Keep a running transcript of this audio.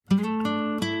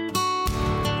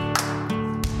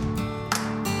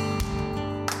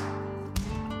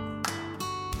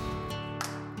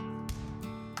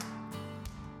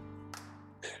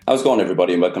How's it going,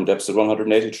 everybody? And welcome to episode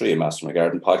 183 of Master My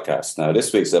Garden podcast. Now,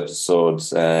 this week's episode,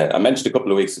 I mentioned a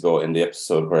couple of weeks ago in the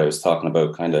episode where I was talking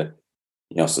about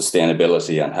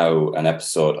sustainability and how an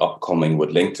episode upcoming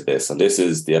would link to this. And this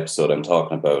is the episode I'm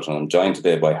talking about. And I'm joined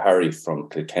today by Harry from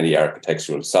Kilkenny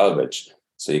Architectural Salvage.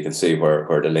 So you can see where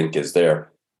the link is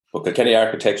there. But Kilkenny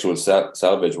Architectural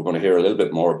Salvage, we're going to hear a little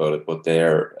bit more about it, but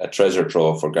they're a treasure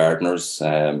trove for gardeners.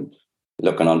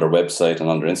 Looking on their website and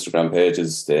on their Instagram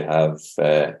pages, they have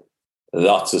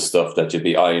lots of stuff that you'd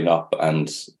be eyeing up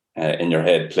and in your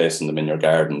head, placing them in your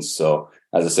gardens. So,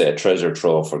 as I say, a treasure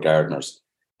trove for gardeners.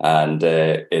 And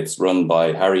it's run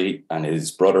by Harry and his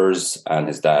brothers and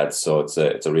his dad. So it's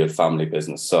a real family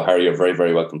business. So, Harry, you're very,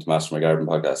 very welcome to Master My Garden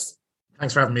podcast.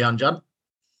 Thanks for having me on, John.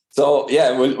 So,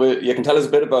 yeah, you can tell us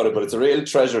a bit about it, but it's a real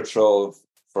treasure trove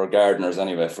for gardeners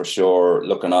anyway, for sure.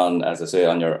 Looking on, as I say,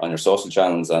 on your social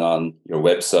channels and on your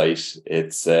website,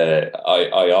 it's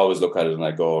I always look at it and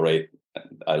I go, right,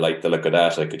 I like the look of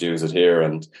that, I could use it here.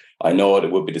 And I know it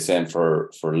would be the same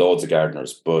for loads of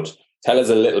gardeners, but tell us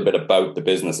a little bit about the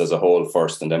business as a whole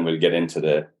first, and then we'll get into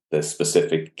the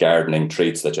specific gardening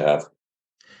treats that you have.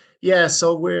 Yeah,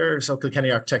 so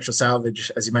Kilkenny Architectural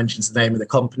Salvage, as you mentioned, is the name of the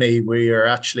company. We are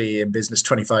actually in business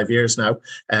 25 years now.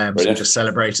 So we just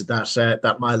celebrated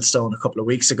that milestone a couple of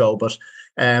weeks ago. But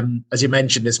as you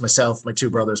mentioned, it's myself, my two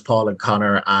brothers, Paul and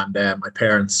Connor, and my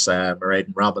parents, Mairead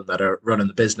and Robin, that are running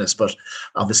the business. But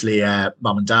obviously,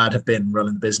 mom and dad have been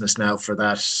running the business now for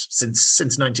that since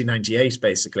 1998,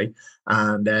 basically.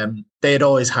 And they had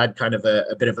always had kind of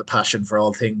a bit of a passion for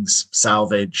all things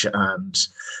salvage and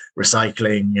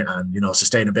recycling and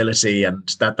sustainability, and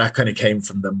that kind of came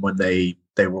from them when they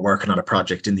were working on a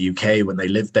project in the UK when they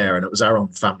lived there, and it was our own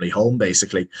family home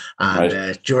basically. And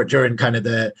right. During kind of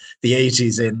the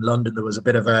 80s in London, there was a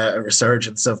bit of a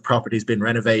resurgence of properties being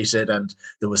renovated, and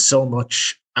there was so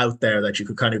much out there that you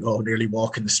could kind of go nearly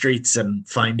walk in the streets and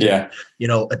find a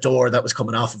door that was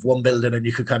coming off of one building, and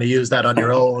you could kind of use that on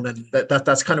your own. And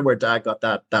that's kind of where Dad got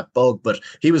that bug. But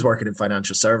he was working in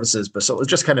financial services, but so it was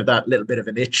just kind of that little bit of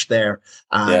an itch there.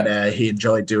 And he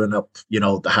enjoyed doing up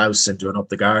the house and doing up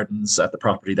the gardens at the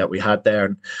property that we had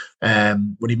there.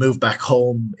 And when he moved back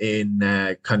home in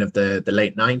kind of the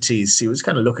late 90s, he was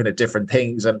kind of looking at different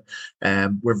things.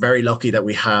 And we're very lucky that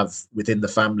we have within the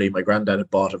family, my granddad had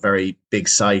bought a very big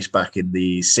site back in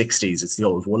the 60s. It's the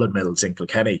old woolen mills in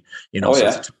Kilkenny. So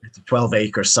it's a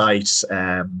 12-acre site,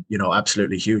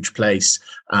 absolutely huge place,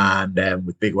 and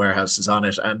with big warehouses on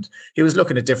it. And he was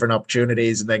looking at different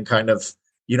opportunities, and then kind of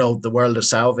the world of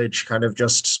salvage kind of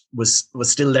just was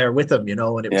still there with him,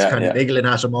 and it was kind of niggling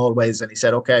at him always. And he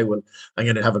said, okay, well, I'm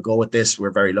going to have a go at this.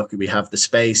 We're very lucky we have the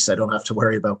space. I don't have to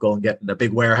worry about going getting a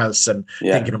big warehouse and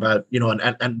thinking about,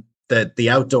 and the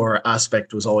outdoor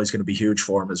aspect was always going to be huge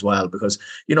for him as well, because,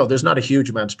 there's not a huge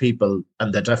amount of people,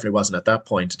 and there definitely wasn't at that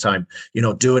point in time,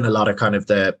 doing a lot of kind of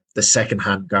the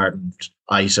secondhand garden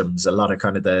items, a lot of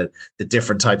kind of the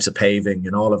different types of paving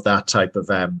and all of that type of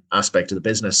aspect of the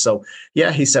business. So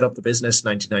yeah, he set up the business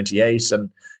 1998, and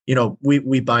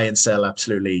we buy and sell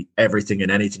absolutely everything and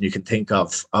anything you can think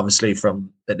of. Obviously, from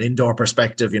an indoor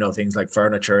perspective, things like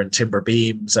furniture and timber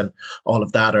beams and all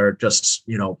of that are just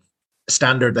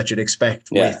standard that you'd expect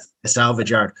with a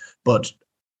salvage yard. But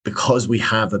because we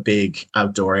have a big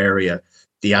outdoor area,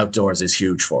 the outdoors is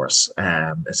huge for us.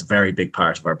 It's a very big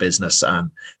part of our business, and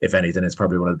if anything, it's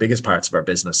probably one of the biggest parts of our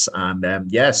business. And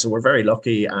so we're very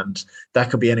lucky, and that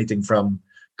could be anything from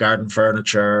garden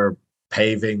furniture,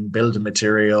 paving, building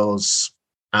materials,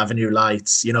 avenue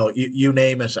lights, you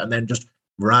name it, and then just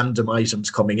random items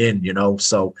coming in,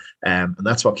 so and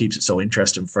that's what keeps it so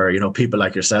interesting for people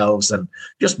like yourselves and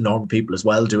just normal people as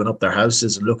well, doing up their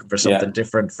houses and looking for something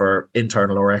different for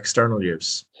internal or external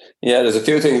use. There's a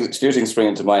few things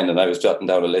springing to mind, and I was jotting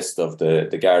down a list of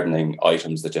the gardening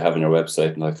items that you have on your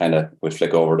website, and I kind of will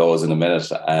flick over those in a minute.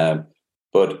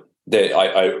 But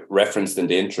I referenced in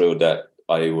the intro that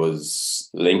I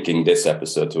was linking this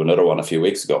episode to another one a few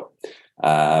weeks ago.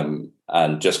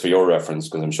 And just for your reference,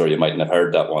 because I'm sure you mightn't have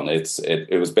heard that one,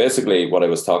 it was basically what I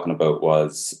was talking about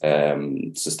was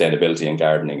sustainability in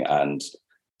gardening, and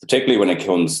particularly when it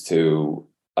comes to,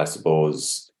 I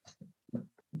suppose,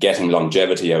 getting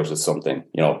longevity out of something,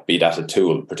 be that a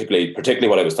tool. Particularly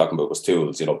what I was talking about was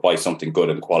tools. Buy something good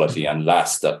and quality and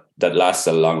that lasts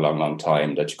a long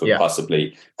time, that you could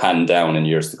possibly hand down in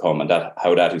years to come, and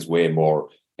how that is way more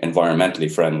environmentally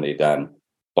friendly than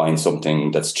buying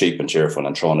something that's cheap and cheerful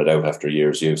and throwing it out after a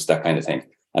year's use, that kind of thing.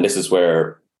 And this is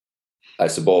where, I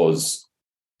suppose,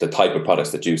 the type of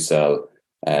products that you sell,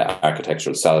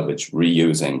 architectural salvage,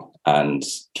 reusing and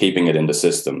keeping it in the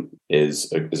system is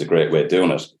a great way of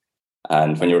doing it.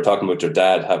 And when you were talking about your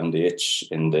dad having the itch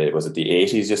was it the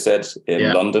 80s, you said,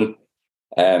 in London?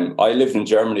 I lived in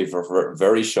Germany for a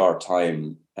very short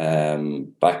time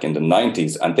back in the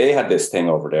 90s, and they had this thing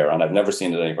over there, and I've never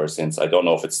seen it anywhere since. I don't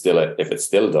know if it's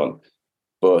still done,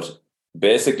 but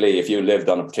basically, if you lived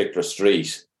on a particular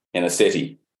street in a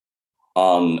city,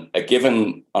 on a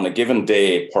given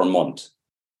day per month,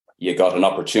 you got an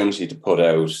opportunity to put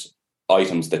out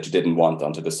items that you didn't want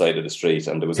onto the side of the street,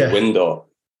 and there was a window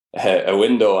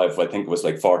of, I think it was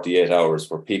like 48 hours,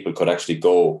 where people could actually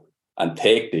go and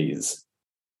take these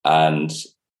and,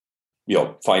 you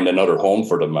know, find another home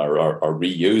for them, or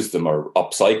reuse them, or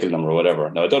upcycle them, or whatever.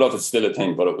 Now, I don't know if it's still a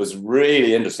thing, but it was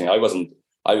really interesting. I was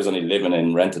only living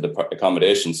in rented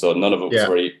accommodation, so none of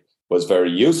it was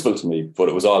very useful to me, but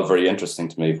it was all very interesting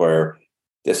to me, where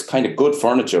this kind of good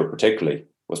furniture particularly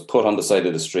was put on the side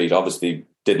of the street, obviously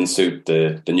didn't suit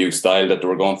the new style that they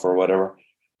were going for or whatever,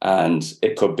 and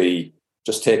it could be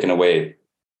just taken away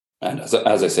and, as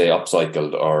I say,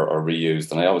 upcycled or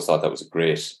reused. And I always thought that was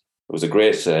a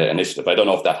great initiative. I don't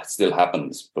know if that still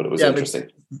happens, but it was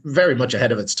interesting. Very much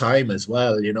ahead of its time as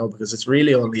well, you know, because it's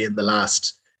really only in the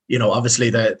last, you know, obviously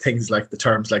the things like the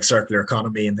terms like circular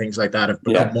economy and things like that have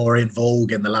become more in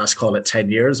vogue in the last, call it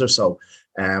 10 years or so.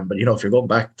 But, you know, if you're going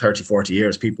back 30, 40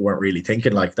 years, people weren't really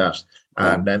thinking like that.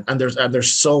 And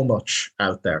there's so much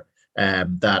out there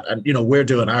that, and, you know, we're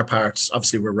doing our part.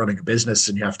 Obviously, we're running a business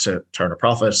and you have to turn a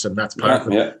profit, and that's part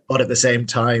of it. But at the same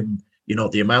time, you know,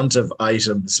 the amount of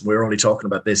items, we're only talking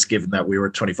about this given that we were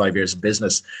 25 years in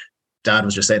business. Dad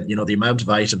was just saying, you know, the amount of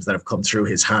items that have come through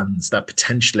his hands that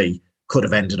potentially could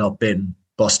have ended up being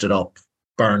busted up,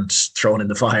 burnt, thrown in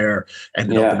the fire,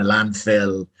 ended up in a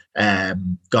landfill.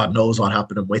 God knows what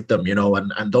happened with them, you know,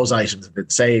 and those items have been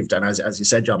saved. And as you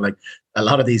said, John, like a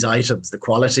lot of these items, the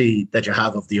quality that you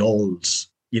have of the old,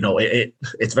 you know,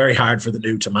 it's very hard for the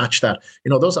new to match that. You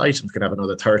know, those items can have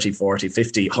another 30, 40,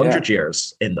 50, 100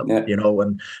 years in them, you know,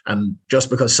 and just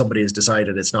because somebody has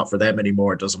decided it's not for them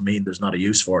anymore doesn't mean there's not a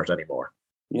use for it anymore.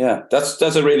 Yeah, that's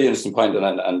a really interesting point,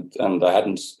 and I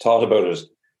hadn't thought about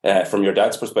it from your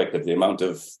dad's perspective. The amount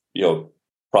of, you know,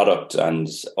 product and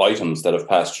items that have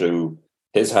passed through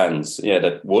his hands,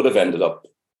 that would have ended up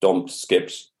dumped,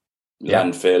 skipped,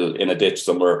 landfill, in a ditch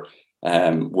somewhere,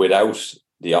 without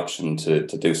the option to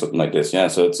do something like this. Yeah,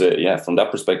 so it's from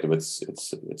that perspective,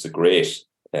 it's a great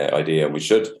idea. We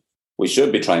should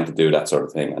be trying to do that sort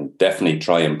of thing, and definitely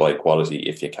try and buy quality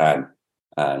if you can,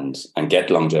 and get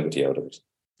longevity out of it.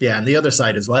 Yeah, and the other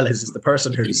side as well is the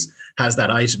person who has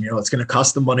that item, you know, it's going to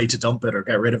cost them money to dump it or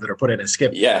get rid of it or put it in a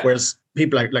skip. Yeah. Whereas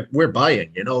people like we're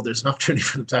buying, you know, there's an opportunity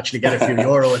for them to actually get a few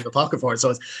euro in the pocket for it.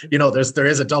 So, it's, you know, there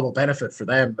is a double benefit for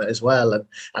them as well. And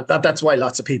that's why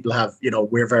lots of people have, you know,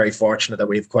 we're very fortunate that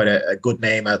we have quite a good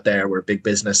name out there. We're a big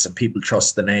business and people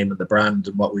trust the name and the brand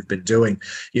and what we've been doing.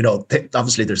 You know,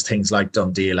 obviously there's things like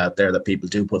Done Deal out there that people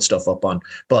do put stuff up on.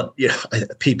 But, you know,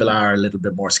 people are a little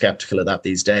bit more skeptical of that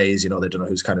these days. You know, they don't know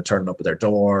who's kind of turning up at their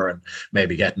door and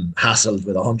maybe getting hassled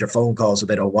with 100 phone calls if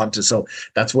they don't want to. So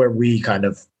that's where we kind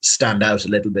of stand out a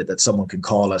little bit, that someone can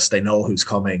call us, they know who's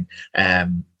coming,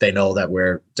 they know that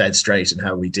we're dead straight in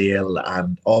how we deal.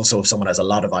 And also if someone has a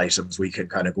lot of items, we can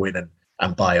kind of go in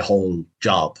and buy a whole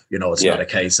job. You know, it's not a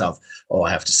case of,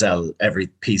 I have to sell every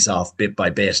piece off bit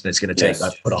by bit, and it's going to take, I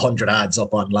put 100 ads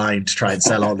up online to try and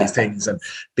sell all these things and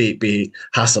be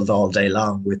hassled all day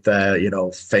long with, you know,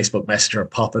 Facebook Messenger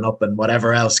popping up and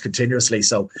whatever else continuously.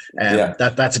 So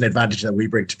that's an advantage that we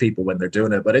bring to people when they're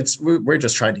doing it. But we're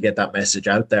just trying to get that message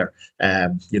out there.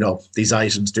 You know, these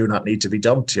items do not need to be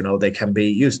dumped. You know, they can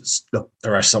be used. Look,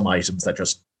 there are some items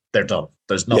that they're done.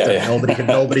 There's nothing.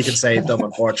 Nobody can save them.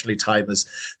 Unfortunately,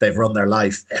 they've run their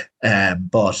life.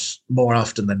 But more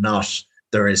often than not,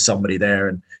 there is somebody there.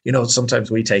 And, you know,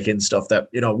 sometimes we take in stuff that,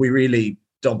 you know, we really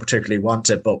don't particularly want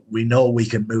it, but we know we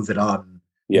can move it on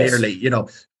nearly, you know,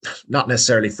 not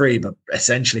necessarily free, but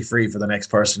essentially free for the next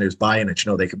person who's buying it.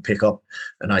 You know, they can pick up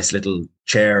a nice little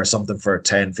chair or something for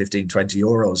 10, 15, 20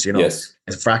 euros, you know,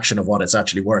 a fraction of what it's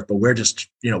actually worth. But we're just,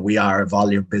 you know, we are a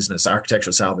volume business.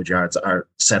 Architectural salvage yards are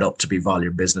set up to be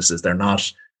volume businesses. They're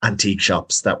not antique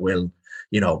shops that will,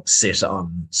 you know, sit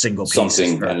on single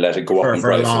pieces and let it go up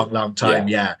for a long time.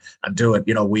 And do it.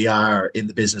 You know, we are in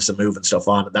the business of moving stuff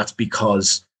on, and that's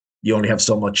because you only have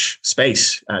so much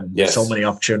space and so many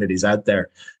opportunities out there.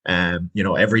 You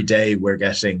know, every day we're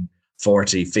getting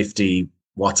 40, 50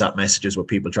 WhatsApp messages with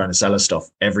people trying to sell us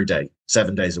stuff every day,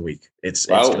 7 days a week. It's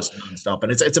just nonstop.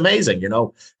 And it's amazing, you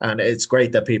know, and it's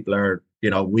great that people are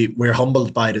we're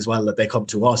humbled by it as well that they come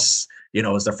to us,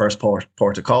 as their first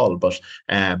port of call. But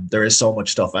there is so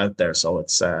much stuff out there. So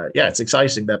it's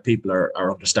exciting that people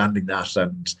are understanding that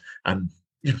and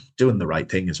doing the right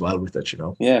thing as well with it,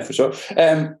 Yeah, for sure.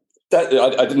 That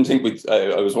I didn't think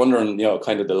I was wondering,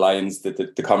 kind of the lines that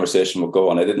the conversation would go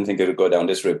on. I didn't think it would go down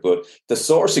this route, but the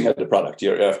sourcing of the product,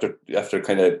 you're after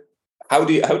kind of, how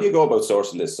do you go about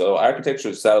sourcing this? So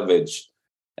Architectural Salvage,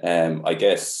 I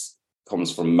guess,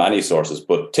 comes from many sources,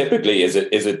 but typically is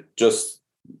it just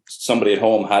somebody at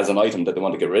home has an item that they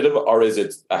want to get rid of, or is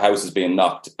it a house is being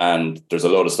knocked and there's a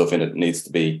load of stuff in it that needs to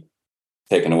be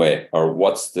taken away, or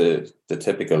what's the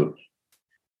typical?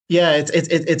 Yeah,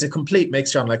 it's a complete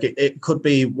mix, John. Like it could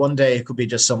be one day, it could be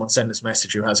just someone send this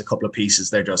message who has a couple of pieces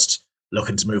they're just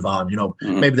looking to move on.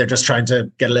 Maybe they're just trying to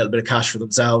get a little bit of cash for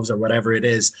themselves or whatever it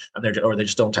is, and they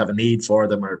just don't have a need for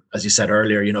them. Or as you said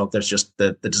earlier, there's just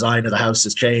the design of the house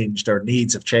has changed or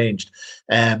needs have changed.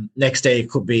 Next day, it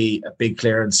could be a big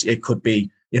clearance. It could be,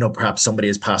 perhaps somebody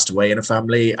has passed away in a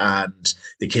family and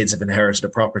the kids have inherited a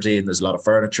property and there's a lot of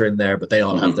furniture in there, but they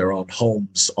all have their own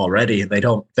homes already and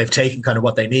they've taken kind of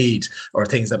what they need or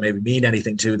things that maybe mean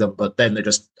anything to them, but then they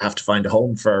just have to find a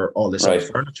home for all this other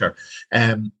furniture.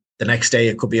 The next day,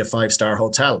 it could be a 5-star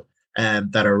hotel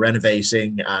that are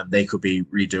renovating and they could be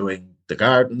redoing the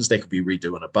gardens, they could be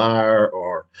redoing a bar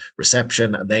or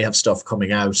reception, and they have stuff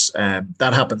coming out.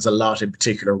 That happens a lot, in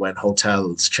particular when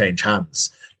hotels change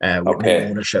hands. With new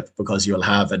ownership, because you'll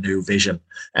have a new vision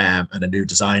and a new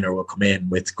designer will come in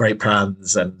with great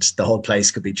plans and the whole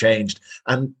place could be changed.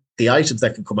 And the items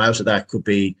that can come out of that could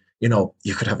be,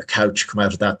 you could have a couch come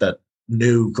out of that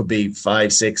new could be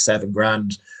 5, 6, 7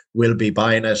 grand. We'll be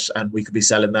buying it and we could be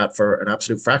selling that for an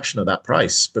absolute fraction of that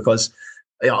price, because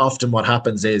often what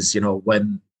happens is,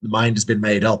 when the mind has been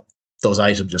made up, those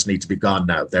items just need to be gone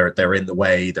now. They're in the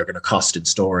way. They're going to cost in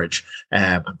storage,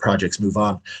 and projects move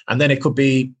on. And then it could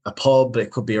be a pub, it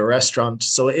could be a restaurant.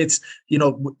 So it's,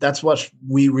 that's what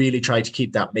we really try to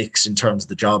keep that mix in terms of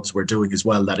the jobs we're doing as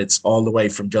well, that it's all the way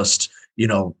from just,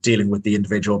 dealing with the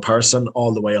individual person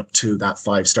all the way up to that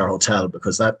 5-star hotel,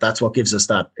 because that's what gives us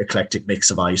that eclectic mix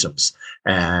of items.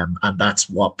 And that's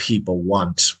what people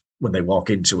want when they walk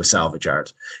into a salvage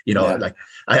yard. Like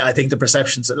I think the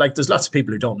perceptions, like there's lots of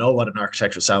people who don't know what an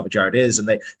architectural salvage yard is, and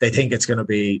they think it's going to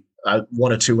be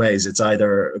one of two ways. It's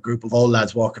either a group of old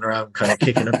lads walking around kind of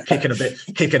kicking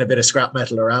a bit of scrap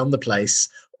metal around the place,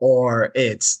 or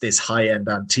it's this high-end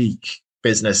antique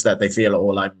business that they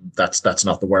feel, that's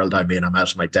not the world I'm in. I'm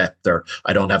out of my depth, or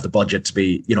I don't have the budget to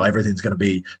be, everything's going to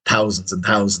be thousands and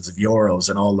thousands of euros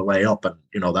and all the way up, and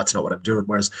that's not what I'm doing.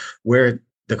 Whereas we're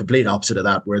the complete opposite of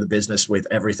that. We're the business with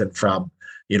everything from,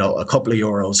 a couple of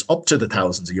euros up to the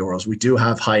thousands of euros. We do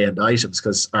have high-end items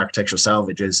because architectural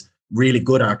salvage is really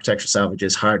good. Architectural salvage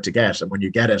is hard to get. And when you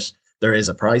get it, there is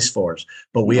a price for it.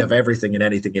 But we have everything and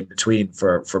anything in between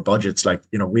for budgets. Like,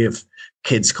 we have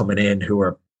kids coming in who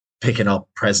are picking up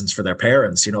presents for their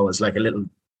parents, as like a little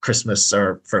Christmas,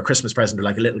 or for a Christmas present, or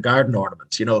like a little garden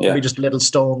ornament, it can be just a little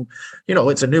stone,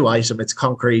 it's a new item, it's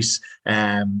concrete,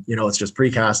 it's just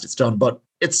precast, it's done, but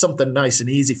it's something nice and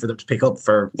easy for them to pick up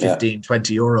for 15,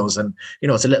 20 euros. And,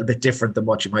 it's a little bit different than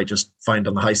what you might just find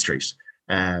on the high street.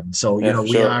 We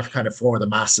are kind of for the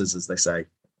masses, as they say.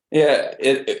 Yeah,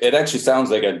 it actually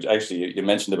sounds like, you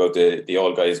mentioned about the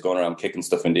old guys going around kicking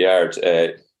stuff in the yard.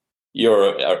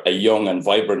 You're a young and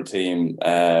vibrant team.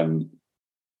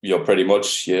 You're pretty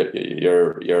much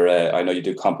you're I know you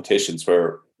do competitions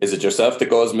where, is it yourself that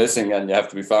goes missing and you have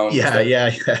to be found?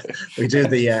 Yeah. We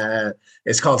do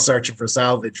it's called Searching for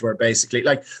Salvage, where basically,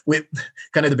 like, we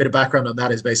kind of, the bit of background on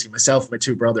that is basically myself and my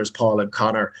 2 brothers, Paul and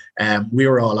Connor. We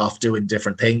were all off doing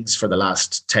different things for the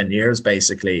last 10 years,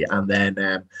 basically. And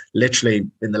then literally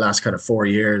in the last kind of 4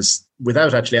 years,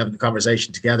 without actually having the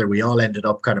conversation together, we all ended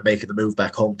up kind of making the move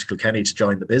back home to Kilkenny to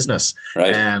join the business.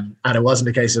 Right. And it wasn't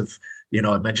a case of,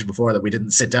 I mentioned before that we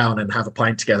didn't sit down and have a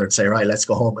pint together and say, right, let's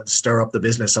go home and stir up the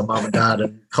business on mom and dad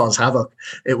and cause havoc.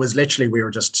 It was literally, we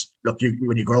were just, look,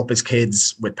 when you grow up as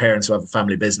kids with parents who have a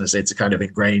family business, it's kind of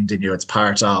ingrained in you. It's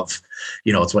part of,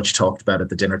 it's what you talked about at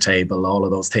the dinner table, all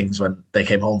of those things when they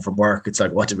came home from work. It's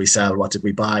like, what did we sell? What did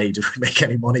we buy? Did we make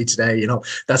any money today?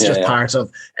 That's just part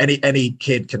of, any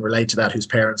kid can relate to that whose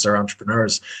parents are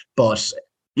entrepreneurs. But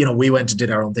we went and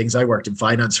did our own things. I worked in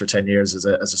finance for 10 years as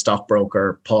a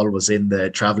stockbroker. Paul was in the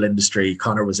travel industry.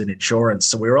 Connor was in insurance.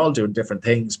 So we were all doing different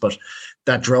things, but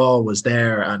that draw was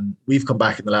there. And we've come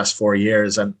back in the last 4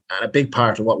 years. And a big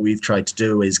part of what we've tried to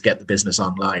do is get the business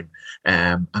online.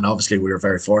 And obviously we were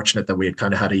very fortunate that we had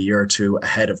kind of had a year or two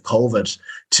ahead of COVID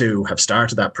to have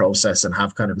started that process and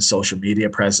have kind of a social media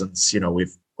presence.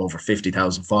 We've over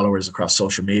 50,000 followers across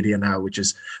social media now, which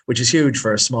is huge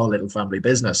for a small little family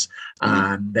business.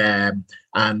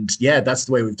 And yeah, that's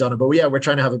the way we've done it. But yeah, we're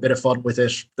trying to have a bit of fun with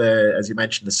it. As you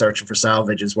mentioned, the Searching for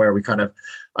Salvage is where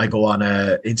I go on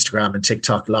Instagram and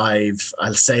TikTok live.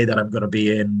 I'll say that I'm going to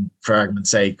be in, for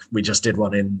argument's sake, we did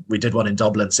one in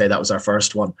Dublin, say that was our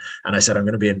first one. And I said, I'm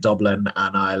going to be in Dublin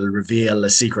and I'll reveal a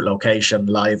secret location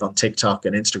live on TikTok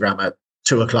and Instagram at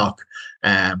 2:00.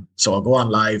 So I'll go on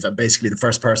live, and basically the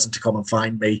first person to come and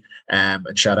find me and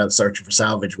shout out Searching for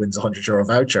Salvage wins a €100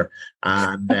 voucher.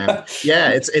 And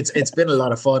yeah, it's been a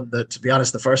lot of fun. To be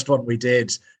honest, the first one we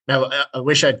did. Now, I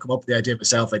wish I'd come up with the idea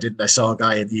myself. I didn't. I saw a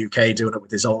guy in the UK doing it with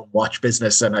his own watch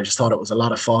business, and I just thought it was a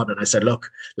lot of fun. And I said,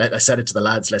 look, I said it to the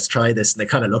lads, let's try this. And they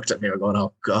kind of looked at me and were going,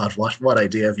 oh, God, what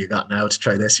idea have you got now to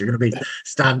try this? You're going to be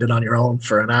standing on your own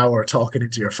for an hour talking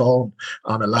into your phone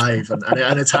on a live.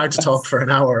 And it's hard to talk for an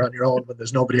hour on your own when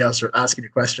there's nobody else asking you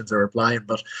questions or replying.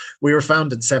 But we were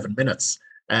found in 7 minutes.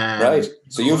 Right.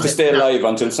 So you have to stay live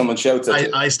until someone shouts at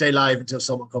you. I stay live until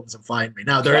someone comes and find me.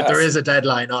 Now there is a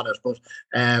deadline on it, but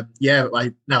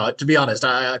to be honest,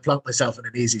 I plunked myself in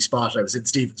an easy spot. I was in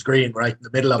Stephen's Green, right in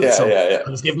the middle of it. So I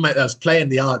was playing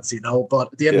the odds, but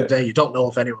at the end of the day, you don't know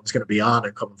if anyone's going to be on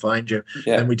and come and find you.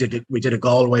 And we did a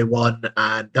Galway one,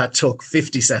 and that took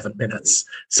 57 minutes.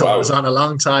 So I was on a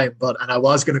long time, and I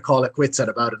was going to call it quits at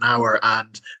about an hour,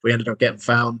 and we ended up getting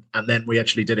found. And then we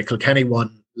actually did a Kilkenny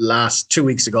one 2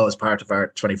 weeks ago as part of our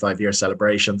 25-year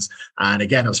celebrations, and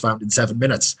again I was found in 7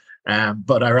 minutes,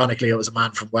 but ironically it was a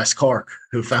man from West Cork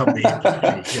who found me.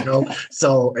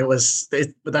 So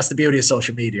but that's the beauty of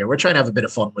social media. We're trying to have a bit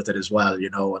of fun with it as well,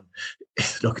 and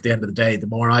look, at the end of the day, the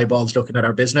more eyeballs looking at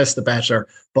our business, the better,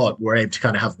 but we're able to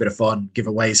kind of have a bit of fun, give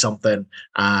away something,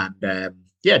 and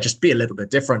just be a little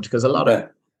bit different, because a lot of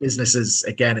businesses,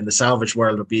 again, in the salvage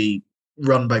world, would be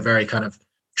run by very kind of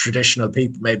traditional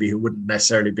people, maybe, who wouldn't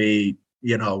necessarily be,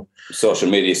 social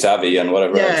media savvy and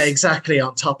whatever else. Exactly.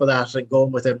 On top of that, and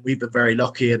going with it, we've been very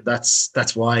lucky, and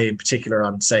that's why, in particular,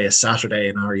 on say a Saturday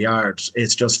in our yard,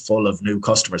 it's just full of new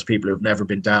customers, people who've never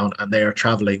been down, and they are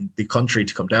traveling the country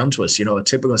to come down to us. A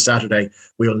typical Saturday,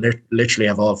 we'll literally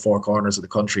have all four corners of the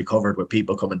country covered with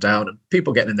people coming down, and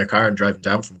people getting in their car and driving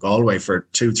down from Galway for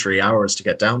 2-3 hours to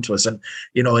get down to us. And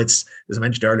it's, as I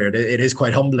mentioned earlier, it is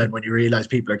quite humbling when you realize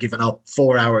people are giving up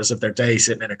 4 hours of their day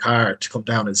sitting in a car to come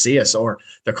down and see us, or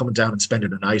they're coming down and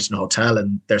spending a night in a hotel,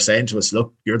 and they're saying to us,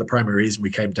 look, you're the primary reason we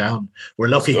came down. We're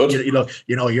lucky.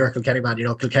 You're a Kilkenny man.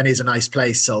 Kilkenny's a nice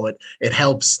place, so it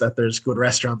helps that there's good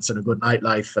restaurants and a good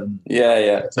nightlife and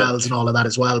hotels and all of that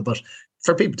as well. But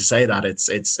for people to say that,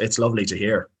 it's lovely to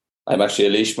hear. I'm actually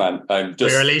a Laois man.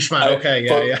 You're a Laois man,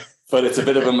 okay, But it's a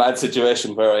bit of a mad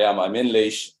situation where I am. I'm in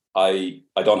Laois. I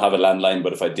don't have a landline,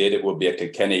 but if I did, it would be a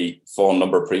Kilkenny phone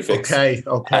number prefix. Okay.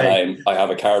 And I have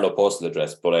a Carlow postal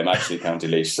address, but I'm actually County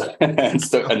Laois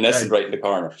and nested right in the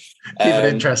corner. Keep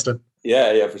it interesting.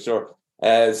 Yeah, for sure.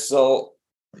 So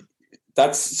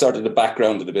that's sort of the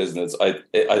background of the business. I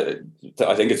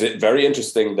think it's very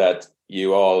interesting that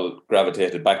you all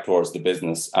gravitated back towards the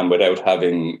business, and without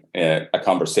having a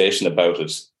conversation about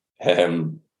it.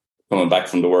 Coming back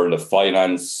from the world of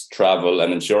finance, travel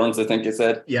and insurance, I think you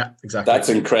said. Yeah, exactly. That's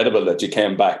incredible that you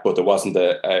came back, but there wasn't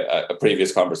a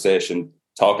previous conversation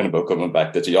talking about coming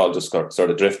back, that you all just sort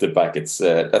of drifted back. It's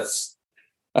that's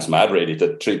mad, really,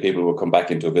 that three people will come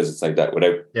back into a business like that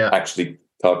without actually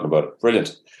talking about it.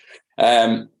 Brilliant.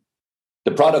 The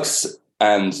products,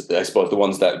 and I suppose the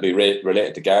ones that would be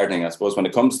related to gardening, I suppose when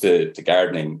it comes to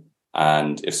gardening,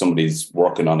 and if somebody's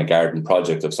working on a garden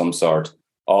project of some sort,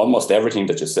 almost everything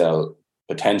that you sell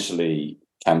potentially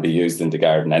can be used in the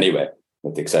garden anyway,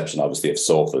 with the exception, obviously, of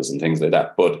sofas and things like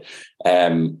that. But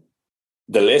the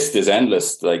list is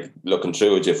endless. Like, looking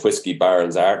through it, you have whiskey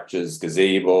barrels, arches,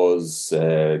 gazebos,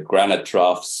 granite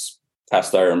troughs,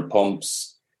 cast iron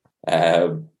pumps,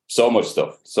 so much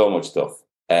stuff.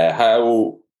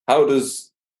 How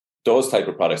does those type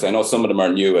of products? I know some of them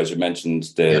are new, as you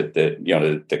mentioned,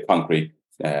 the concrete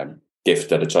gift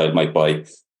that a child might buy.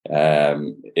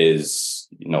 Is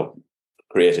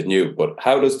created new, but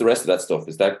how does the rest of that stuff,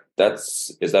 is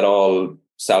that all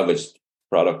salvaged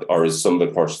product, or is some of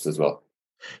it purchased as well?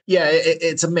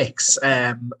 It's a mix,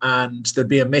 and there'd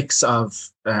be a mix of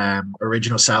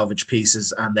original salvage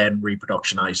pieces and then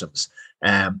reproduction items.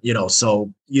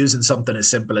 So using something as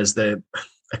simple as a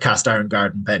cast iron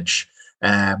garden bench.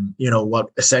 What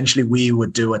essentially we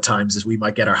would do at times is we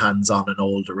might get our hands on an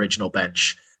old original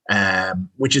bench,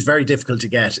 which is very difficult to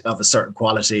get, of a certain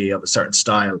quality, of a certain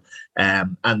style,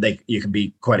 and you can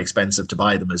be quite expensive to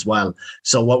buy them as well.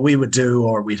 So what we would do,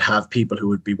 or we'd have people who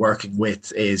would be working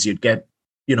with, is you'd get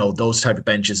those type of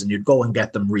benches, and you'd go and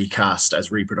get them recast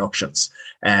as reproductions.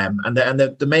 And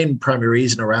the main primary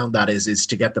reason around that is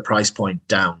to get the price point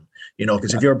down,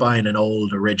 because if you're buying an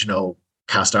old original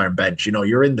cast iron bench,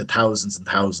 you're in the thousands and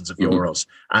thousands of euros,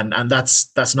 and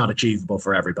that's not achievable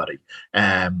for everybody.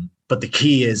 But the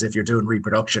key is, if you're doing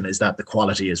reproduction, is that the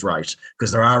quality is right,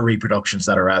 because there are reproductions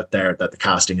that are out there that the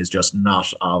casting is just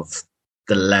not of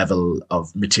the level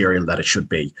of material that it should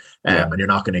be, and you're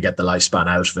not going to get the lifespan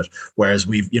out of it. Whereas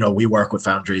we work with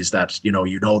foundries that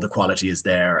the quality is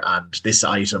there, and this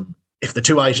item, if the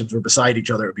two items were beside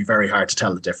each other, it'd be very hard to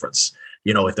tell the difference.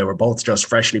 If they were both just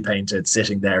freshly painted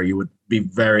sitting there, you would be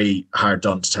very hard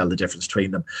done to tell the difference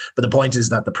between them. But the point is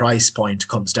that the price point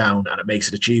comes down, and it makes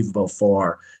it achievable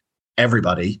for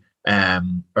everybody,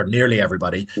 or nearly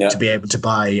everybody, to be able to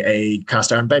buy a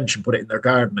cast iron bench and put it in their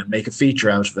garden and make a feature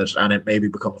out of it, and it maybe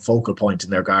become a focal point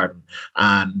in their garden.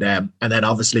 And then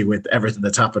obviously, with everything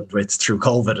that's happened through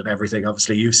COVID and everything,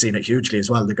 obviously you've seen it hugely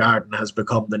as well. The garden has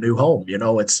become the new home.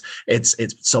 It's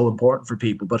so important for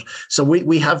people. But so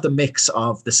we have the mix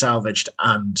of the salvaged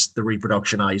and the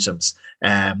reproduction items,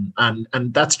 and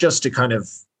that's just to kind of,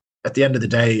 at the end of the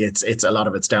day, it's a lot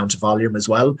of it's down to volume as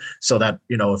well. So that,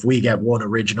 if we get one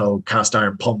original cast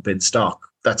iron pump in stock,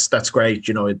 that's great.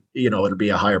 It'll be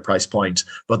a higher price point,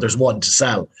 but there's one to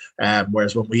sell.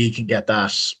 Whereas when we can get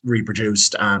that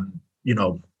reproduced and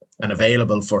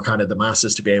available for kind of the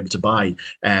masses to be able to buy,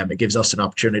 it gives us an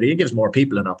opportunity. It gives more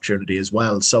people an opportunity as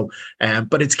well. So,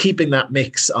 but it's keeping that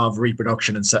mix of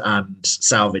reproduction and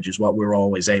salvage is what we're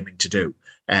always aiming to do.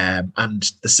 And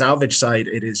the salvage side,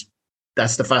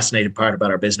 that's the fascinating part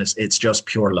about our business. It's just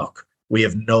pure luck. We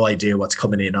have no idea what's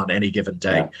coming in on any given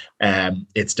day.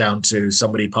 It's down to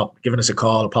somebody giving us a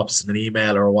call, pop us an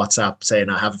email or a WhatsApp saying,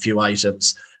 I have a few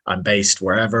items. I'm based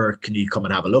wherever. Can you come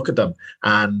and have a look at them?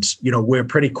 And, we're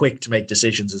pretty quick to make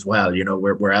decisions as well.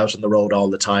 We're out on the road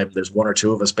all the time. There's one or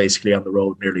two of us basically on the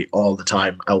road nearly all the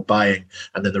time out buying.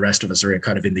 And then the rest of us are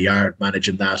kind of in the yard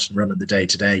managing that and running the day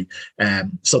to day.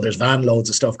 So there's van loads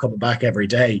of stuff coming back every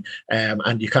day.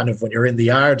 And you kind of, when you're in the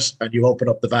yard and you open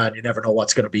up the van, you never know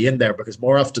what's going to be in there, because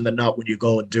more often than not, when you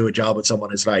go and do a job with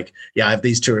someone, it's like, I have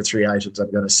these 2 or 3 items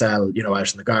I'm going to sell,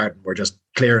 out in the garden. We're just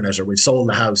clearing it, or we've sold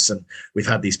the house and we've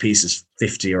had these pieces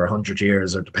 50 or 100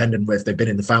 years, or depending if they've been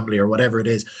in the family or whatever it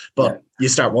is. But you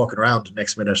start walking around the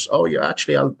next minute,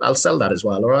 I'll sell that as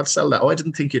well, or I'll sell that. I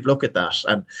didn't think you'd look at that.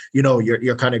 And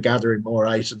you're kind of gathering more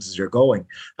items as you're going.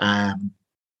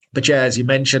 But as you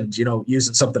mentioned,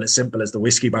 using something as simple as the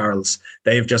whiskey barrels,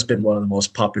 they've just been one of the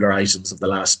most popular items of the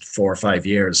last 4 or 5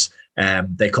 years.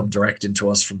 They come direct into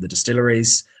us from the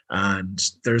distilleries, and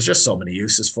there's just so many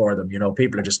uses for them.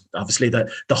 People are just, obviously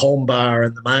the home bar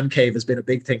and the man cave has been a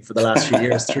big thing for the last few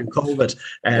years through COVID.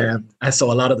 And so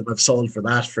a lot of them have sold for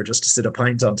that, for just to sit a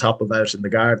pint on top of out in the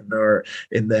garden or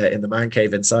in the man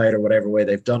cave inside, or whatever way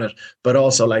they've done it. But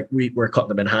also, like, we're cutting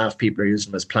them in half. People are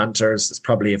using them as planters. It's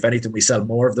probably, if anything, we sell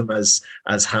more of them as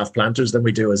half planters than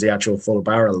we do as the actual full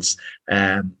barrels.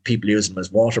 People use them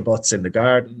as water butts in the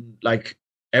garden, like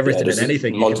everything and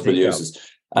anything. Multiple uses.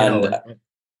 And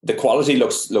the quality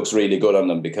looks really good on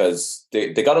them, because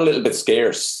they got a little bit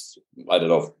scarce. I don't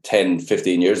know, 10,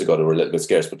 15 years ago, they were a little bit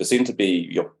scarce, but they seem to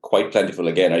be quite plentiful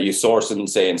again. Are you sourcing,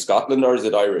 say, in Scotland, or is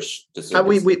it Irish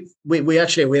distilleries? We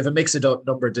have a mixed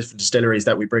number of different distilleries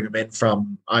that we bring them in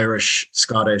from, Irish,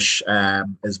 Scottish,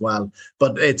 as well.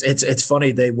 But it's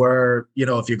funny, they were,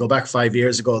 if you go back 5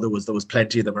 years ago, there was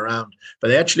plenty of them around, but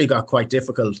they actually got quite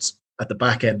difficult at the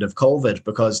back end of COVID,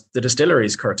 because the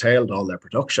distilleries curtailed all their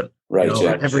production. Right.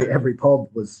 Every pub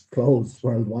was closed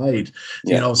worldwide.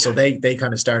 So they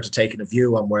kind of started taking a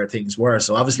view on where things were.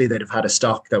 So obviously they'd have had a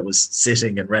stock that was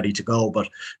sitting and ready to go, but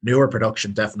newer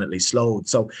production definitely slowed.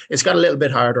 So it's got a little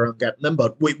bit harder on getting them,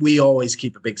 but we always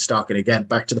keep a big stock. And again,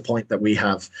 back to the point that we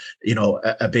have,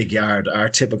 a big yard, our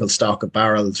typical stock of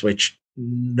barrels, which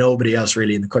nobody else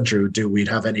really in the country would do. We'd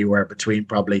have anywhere between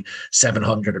probably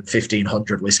 700 and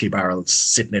 1,500 whiskey barrels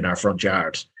sitting in our front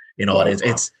yard. Wow. And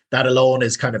it's that alone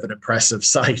is kind of an impressive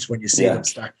sight when you see them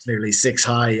stacked nearly 6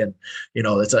 high, and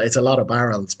it's a lot of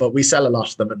barrels. But we sell a lot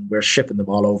of them, and we're shipping them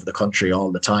all over the country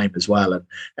all the time as well.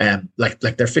 And like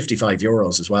they're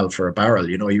 €55 as well for a barrel.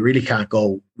 You really can't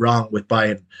go wrong with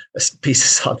buying a piece of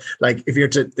salt. Like, if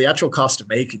the actual cost of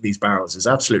making these barrels is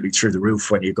absolutely through the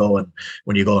roof when you go and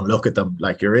look at them.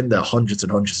 Like, you're in the hundreds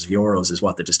and hundreds of euros is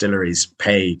what the distilleries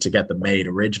pay to get them made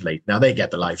originally. Now they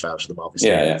get the life out of them,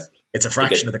 obviously. It's a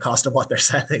fraction of the cost of what they're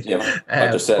selling. Yeah, what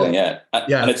they're selling, and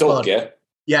it's oak,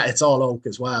 Yeah, it's all oak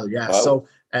as well, Wow. So,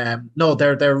 no,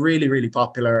 they're really, really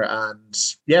popular,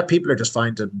 and people are just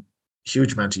finding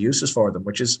huge amount of uses for them,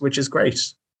 which is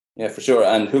great. Yeah, for sure.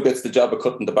 And who gets the job of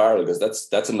cutting the barrel? Because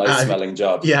that's a nice smelling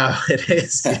job. Yeah, it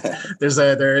is.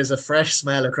 There is a fresh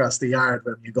smell across the yard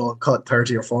when you go and cut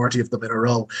 30 or 40 of them in a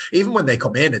row. Even when they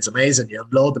come in, it's amazing. You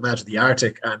unload them out of the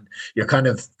Arctic and you're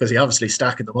because you're obviously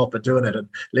stacking them up and doing it, and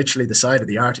literally the side of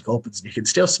the Arctic opens and you can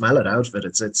still smell it out of it.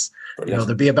 It's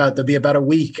there'll be about a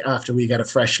week after we get a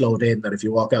fresh load in that if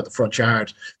you walk out the front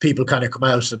yard, people kind of come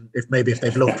out, and if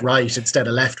they've looked right instead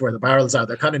of left where the barrels are,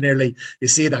 they're kind of nearly, you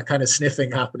see that kind of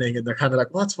sniffing happening, and they're kind of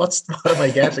like, what am I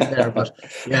getting there? But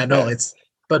yeah, no,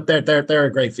 but they're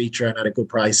a great feature and at a good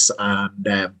price,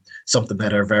 and something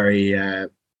that are very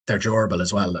they're durable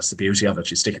as well. That's the beauty of it.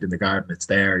 You stick it in the garden, it's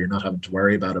there. You're not having to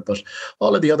worry about it. But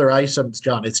all of the other items,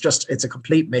 John, it's a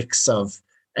complete mix of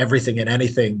everything and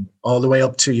anything, all the way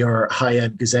up to your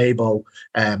high-end gazebo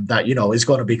that is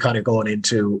going to be kind of going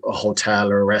into a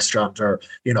hotel or a restaurant, or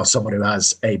someone who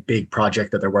has a big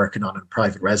project that they're working on in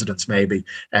private residence maybe,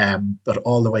 but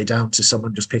all the way down to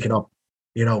someone just picking up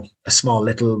a small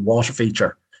little water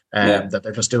feature that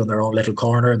they're just doing their own little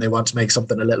corner and they want to make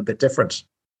something a little bit different.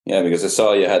 Yeah, because I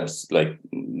saw you had like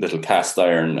little cast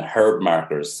iron herb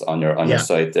markers on your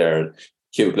site there.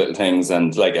 Cute little things.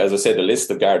 And like, as I said, the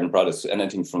list of garden products,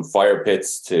 anything from fire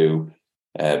pits to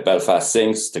Belfast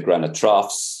sinks to granite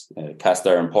troughs, cast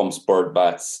iron pumps, bird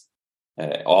baths,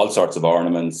 all sorts of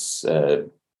ornaments,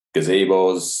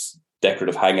 gazebos,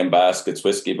 decorative hanging baskets,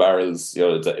 whiskey barrels.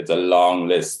 It's a long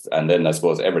list. And then I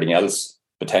suppose everything else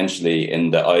potentially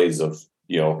in the eyes of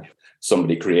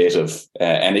somebody creative,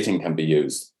 anything can be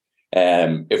used.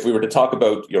 If we were to talk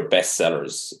about your best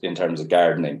sellers in terms of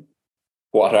gardening,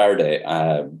 what are they?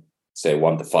 Say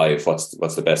 1 to 5.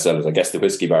 What's the best sellers? I guess the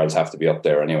whiskey barrels have to be up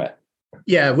there anyway.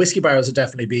 Yeah, whiskey barrels would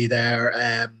definitely be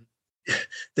there.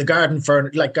 The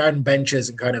garden benches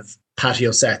and kind of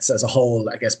patio sets as a whole,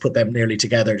 I guess, put them nearly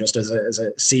together just as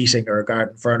a seating or a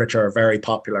garden furniture are very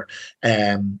popular.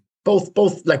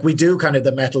 Both like we do kind of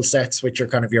the metal sets, which are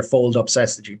kind of your fold up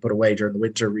sets that you can put away during the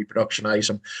winter reproduction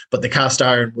item. But the cast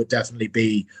iron would definitely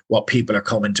be what people are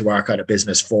coming to our kind of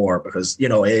business for, because,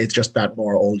 it's just that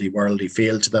more oldie worldy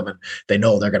feel to them. And they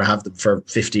know they're going to have them for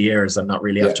 50 years and not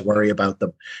really have to worry about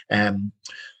them.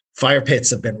 Fire pits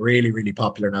have been really, really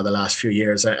popular now the last few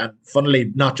years. And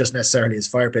funnily, not just necessarily as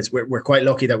fire pits, we're quite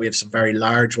lucky that we have some very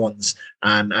large ones.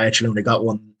 And I actually only got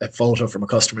a photo from a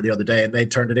customer the other day, and they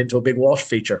turned it into a big water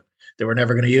feator. They were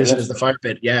never going to use it as the fire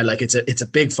pit. Yeah, like it's a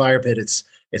big fire pit.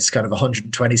 It's kind of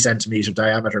 120 centimeter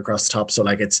diameter across the top. So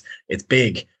like it's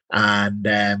big. And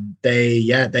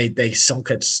they sunk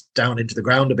it down into the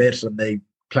ground a bit, and they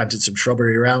planted some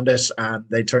shrubbery around it, and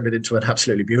they turned it into an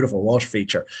absolutely beautiful water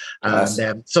feature.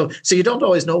 And so you don't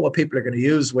always know what people are going to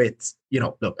use with,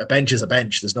 look, a bench is a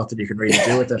bench. There's nothing you can really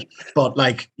do with it. But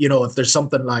like, if there's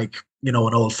something like, an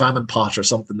old famine pot or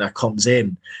something that comes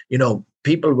in,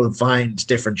 people will find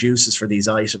different uses for these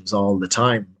items all the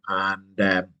time. And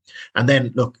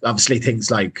then look, obviously things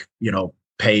like,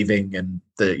 paving and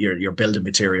your building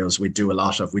materials, we do a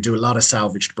lot of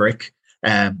salvaged brick.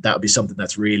 That would be something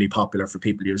that's really popular for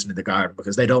people using in the garden,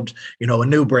 because they don't, a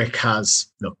new brick is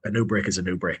a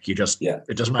new brick. You just,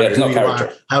 it doesn't matter who you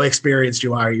are, how experienced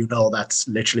you are, that's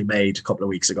literally made a couple of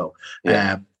weeks ago.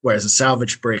 Whereas a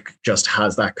salvage brick just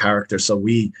has that character. So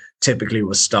we typically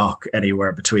will stock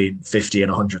anywhere between 50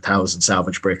 and 100,000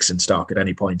 salvage bricks in stock at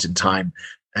any point in time.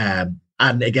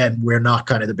 And again, we're not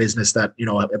kind of the business that,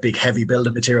 a big heavy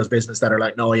building materials business that are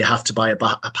like, no, you have to buy a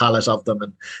pallet of them,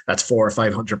 and that's 400 or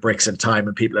 500 bricks in time.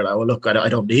 And people are like, well, look, I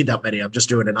don't need that many. I'm just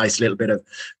doing a nice little bit of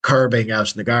curbing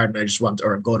out in the garden.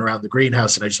 Or I'm going around the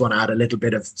greenhouse and I just want to add a little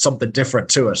bit of something different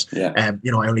to it. I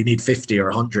only need 50 or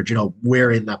 100.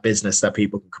 We're in that business that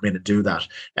people can come in and do that.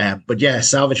 But yeah,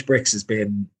 salvage bricks has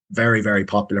been very, very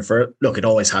popular it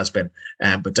always has been,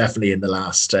 but definitely in the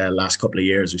last couple of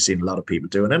years, we've seen a lot of people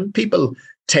doing it, and people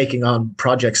taking on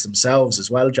projects themselves as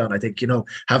well, John. I think,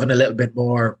 having a little bit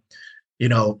more,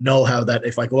 know how that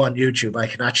if I go on YouTube, I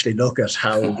can actually look at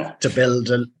how to build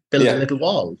a little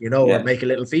wall, or make a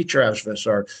little feature out of it,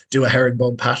 or do a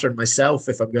herringbone pattern myself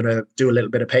if I'm going to do a little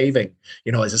bit of paving.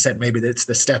 As I said, maybe it's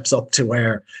the steps up to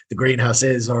where the greenhouse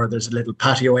is, or there's a little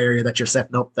patio area that you're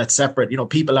setting up that's separate.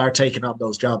 People are taking on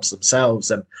those jobs themselves.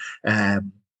 And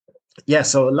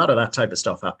so a lot of that type of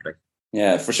stuff happening.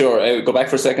 Yeah, for sure. I'll go back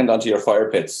for a second onto your fire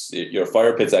pits. Your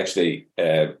fire pits actually,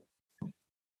 how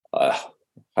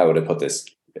would I put this?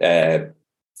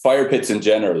 Fire pits in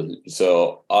general.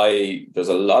 So there's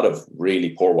a lot of really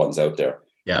poor ones out there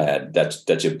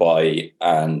that you buy,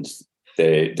 and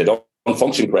they don't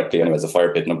function correctly anyway as a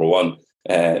fire pit, number one.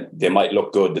 They might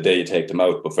look good the day you take them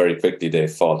out, but very quickly they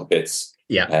fall to bits.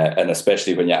 And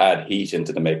especially when you add heat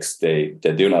into the mix, they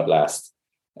do not last.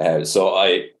 So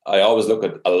I always look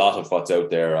at a lot of what's out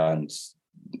there, and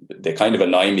they kind of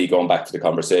annoy me, going back to the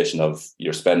conversation of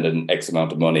you're spending X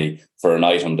amount of money for an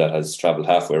item that has traveled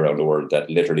halfway around the world that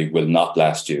literally will not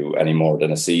last you any more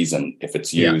than a season if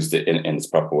it's used in its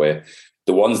proper way.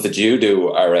 The ones that you do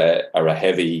are a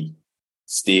heavy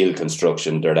steel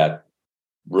construction. They're that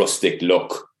rustic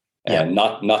look, and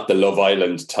not the Love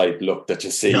Island type look that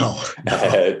you see. No.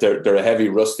 They're a heavy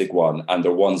rustic one, and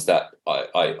they're ones that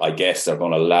I guess are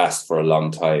going to last for a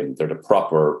long time. They're the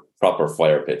proper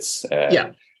fire pits.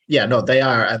 No, they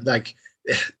are. And like,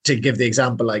 to give the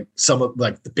example, like some of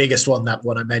like the biggest one, that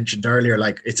one I mentioned earlier,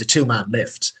 like it's a 2-man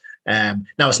lift. Now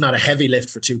it's not a heavy lift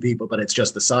for 2 people, but it's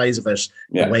just the size of it,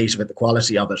 the weight of it, the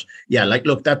quality of it. Yeah, like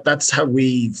look, that's how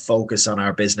we focus on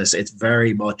our business. It's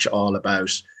very much all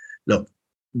about, look,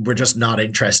 we're just not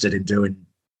interested in doing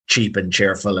cheap and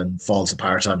cheerful and falls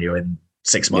apart on you in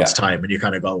 6 months' time, and you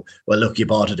kind of go, well, look, you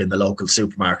bought it in the local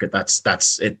supermarket.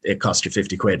 That's it. It cost you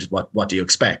 50 quid. What do you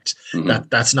expect? Mm-hmm.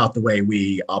 That's not the way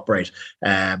we operate.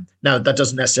 Now that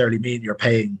doesn't necessarily mean you're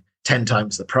paying 10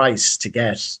 times the price to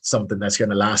get something that's going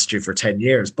to last you for 10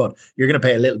 years, but you're going to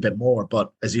pay a little bit more.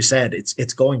 But as you said,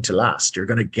 it's going to last. You're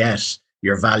going to get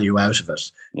your value out of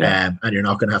it, and you're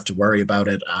not going to have to worry about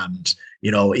it. And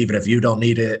even if you don't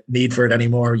need for it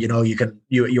anymore,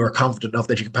 you are confident enough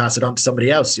that you can pass it on to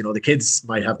somebody else. The kids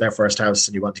might have their first house,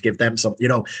 and you want to give them something,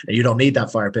 and you don't need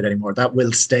that fire pit anymore. That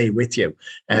will stay with you.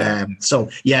 So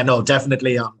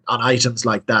definitely on items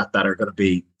like that are going to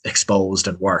be exposed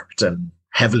and worked and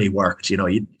heavily worked.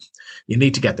 You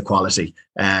need to get the quality,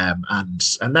 and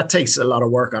that takes a lot of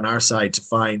work on our side to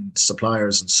find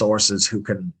suppliers and sources who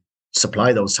can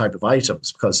supply those type of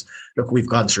items, because look, we've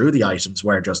gone through the items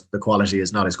where just the quality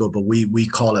is not as good, but we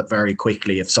call it very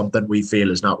quickly if something we feel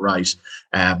is not right.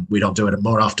 We don't do it, and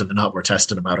more often than not we're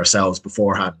testing them out ourselves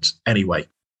beforehand anyway.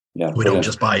 We don't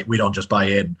just buy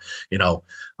in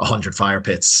 100 fire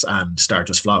pits and start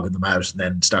just flogging them out and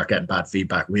then start getting bad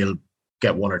feedback. We'll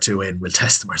get 1 or 2 in, we'll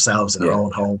test them ourselves in our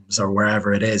own homes or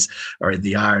wherever it is, or in the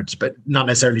yard, but not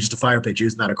necessarily just a fire pit,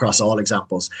 using that across all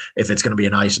examples. If it's going to be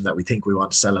an item that we think we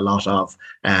want to sell a lot of,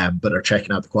 but are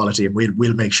checking out the quality, and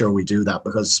we'll make sure we do that,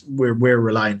 because we're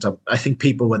reliant on, I think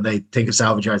people, when they think of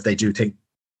salvage yards, they do think,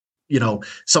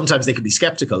 sometimes they can be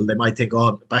skeptical. They might think,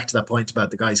 back to that point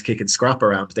about the guys kicking scrap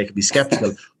around, they can be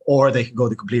skeptical, or they can go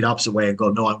the complete opposite way and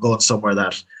go, no, I'm going somewhere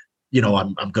that,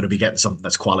 I'm going to be getting something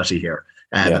that's quality here.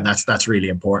 And that's really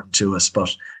important to us. But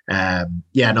so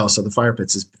the fire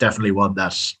pits is definitely one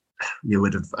that you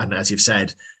would have, and as you've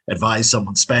said, advise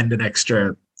someone spend an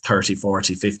extra 30,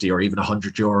 40, 50 or even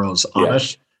 100 euros on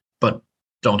it, but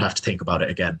don't have to think about it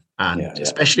again. And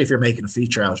especially if you're making a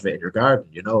feature out of it in your garden,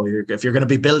 if you're going to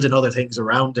be building other things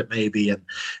around it maybe, and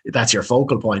that's your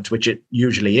focal point, which it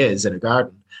usually is in a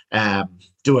garden,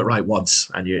 do it right once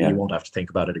and you won't have to think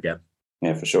about it again.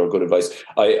 Yeah, for sure. Good advice.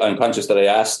 I'm conscious that I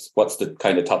asked what's the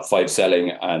kind of top 5 selling,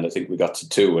 and I think we got to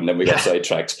 2 and then we got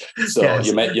sidetracked. So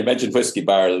you mentioned whiskey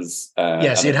barrels.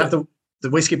 Yes, you'd have the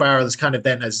whiskey barrels kind of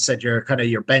then, as I said,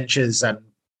 your benches and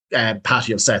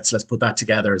patio sets. Let's put that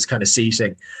together as kind of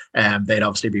seating. They'd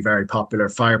obviously be very popular.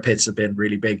 Fire pits have been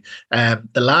really big. The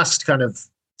last kind of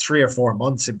 3 or 4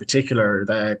 months in particular,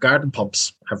 the garden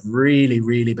pumps have really,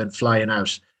 really been flying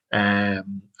out.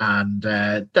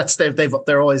 That's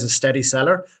they're always a steady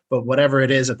seller, but whatever it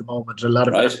is at the moment, a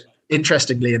lot of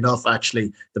interestingly enough,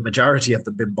 actually, the majority of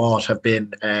them have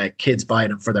been kids buying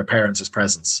them for their parents as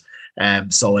presents.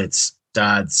 So it's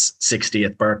dad's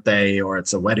 60th birthday, or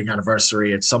it's a wedding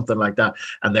anniversary, it's something like that,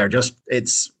 and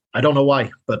I don't know why,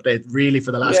 but it really,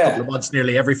 for the last couple of months,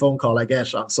 nearly every phone call I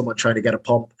get on someone trying to get a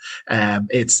pump,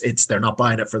 it's they're not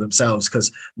buying it for themselves,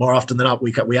 because more often than not,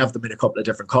 we have them in a couple of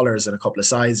different colors and a couple of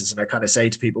sizes, and I kind of say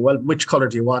to people, well, which color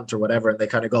do you want or whatever, and they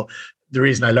kind of go, the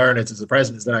reason I learn it as a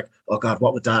present is they're like, oh God,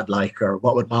 what would dad like, or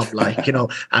what would mom like,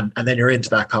 and then you're into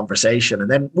that conversation, and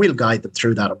then we'll guide them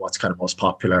through that and what's kind of most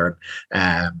popular,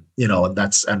 and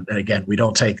again, we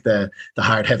don't take the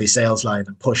hard heavy sales line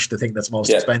and push the thing that's most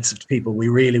expensive to people. We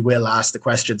really will ask the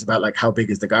questions about, like, how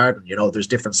big is the garden? There's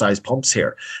different size pumps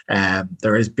here.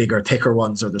 There is bigger, thicker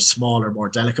ones, or there's smaller, more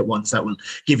delicate ones that will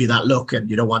give you that look, and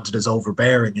you don't want it as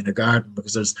overbearing in a garden,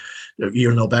 because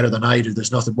you'll know better than I do,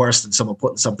 there's nothing worse than someone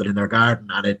putting something in their garden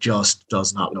and it just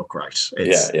does not look right.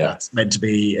 It's meant to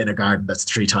be in a garden that's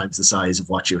 3 times the size of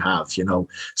what you have,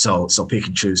 so pick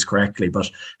and choose correctly. But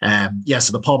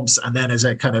so the pumps, and then as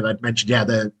I'd mentioned,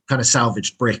 the kind of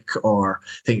salvaged brick or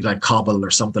things like cobble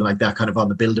or something like that, kind of on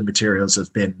the building materials, has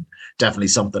been definitely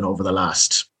something over the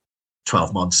last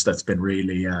 12 months that's been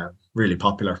really, really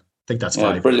popular. think that's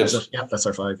 5. Brilliant. Yeah, that's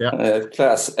our 5. Yeah,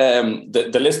 class.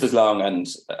 The list is long, and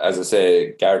as I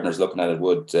say, gardeners looking at it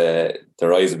would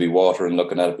their eyes would be watering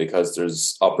looking at it, because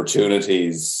there's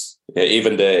opportunities.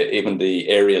 Even the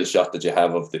aerial shot that you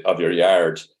have of your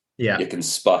yard, you can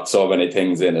spot so many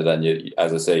things in it, and you,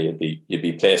 as I say, you'd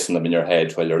be placing them in your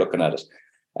head while you're looking at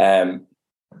it.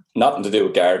 Nothing to do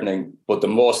with gardening, but the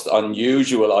most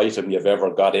unusual item you've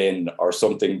ever got in, or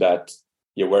something that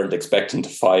you weren't expecting to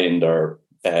find, or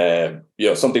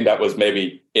something that was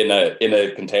maybe in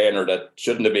a container that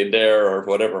shouldn't have been there, or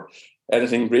whatever.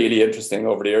 Anything really interesting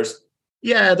over the years?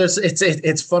 Yeah,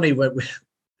 it's funny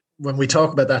when we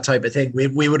talk about that type of thing,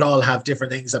 we would all have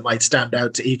different things that might stand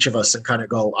out to each of us and kind of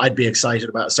go, I'd be excited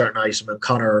about a certain item, and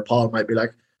Connor or Paul might be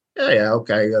like,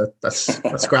 okay,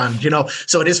 that's grand,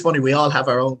 So it is funny. We all have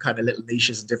our own kind of little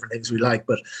niches and different things we like,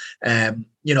 but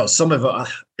some of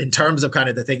in terms of kind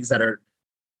of the things that are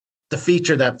the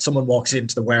feature that someone walks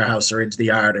into the warehouse or into the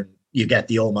yard and you get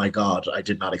the, oh my God, I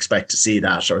did not expect to see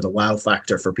that, or the wow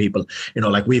factor for people,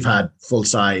 like we've had full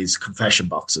size confession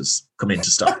boxes come into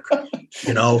stock, and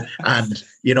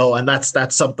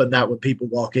that's something that when people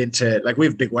walk into, like we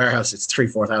have a big warehouse, it's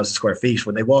 3,000-4,000 square feet.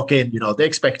 When they walk in, they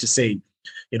expect to see,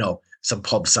 some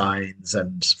pub signs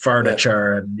and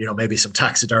furniture and, maybe some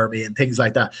taxidermy and things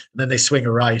like that. And then they swing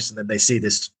a right and then they see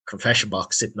this confession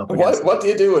box sitting up against What do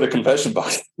you do with a confession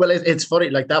box? Well, it's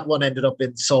funny, like that one ended up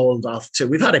being sold off to,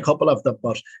 we've had a couple of them,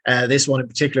 but this one in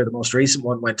particular, the most recent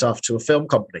one, went off to a film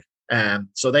company.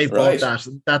 So they've bought that,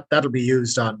 and that'll be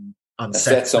used on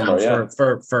set somewhere,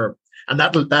 for and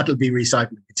that'll be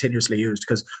recycled and continuously used,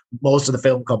 because most of the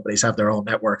film companies have their own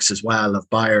networks as well of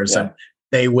buyers, and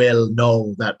they will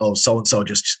know that, so-and-so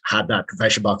just had that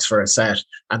confession box for a set,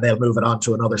 and they'll move it on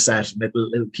to another set, and it'll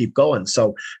keep going.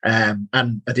 So, and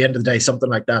at the end of the day, something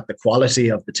like that, the quality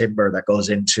of the timber that goes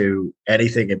into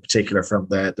anything in particular from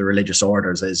the religious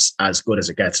orders is as good as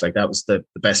it gets. Like that was the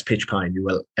best pitch pine you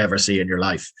will ever see in your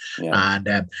life. Yeah.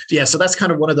 And so that's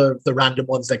kind of one of the random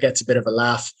ones that gets a bit of a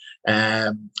laugh.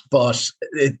 But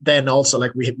then also,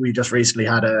 like we just recently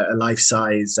had a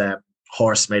life-size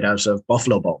horse made out of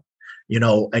buffalo bone.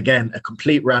 Again, a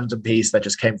complete random piece that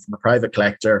just came from a private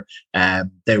collector.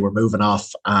 They were moving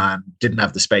off and didn't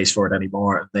have the space for it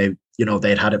anymore. And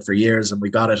they'd had it for years, and we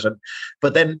got it.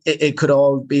 But then it could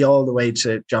all be all the way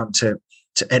to, John, to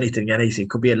anything. It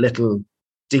could be a little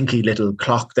dinky little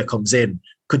clock that comes in.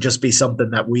 Could just be something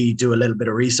that we do a little bit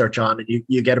of research on, and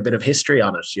you get a bit of history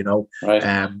on it,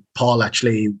 Right.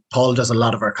 Paul does a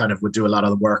lot of our would do a lot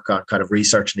of the work on kind of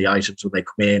researching the items when they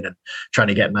come in and trying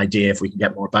to get an idea if we can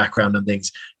get more background and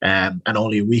things. And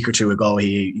only a week or two ago,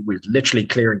 he was literally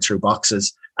clearing through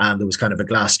boxes, and there was kind of a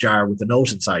glass jar with a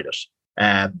note inside it.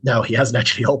 Now he hasn't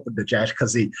actually opened it yet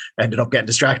because he ended up getting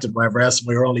distracted and whatever else. And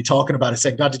we were only talking about it,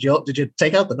 saying, God, did you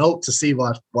take out the note to see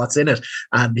what's in it?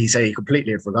 And he said he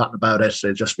completely had forgotten about it.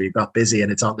 Just we got busy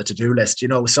and it's on the to-do list,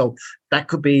 So that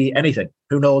could be anything.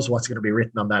 Who knows what's going to be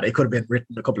written on that? It could have been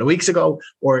written a couple of weeks ago,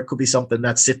 or it could be something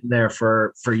that's sitting there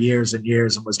for years and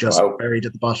years and was just buried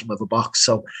at the bottom of a box.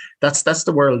 So that's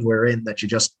the world we're in, that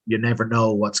you never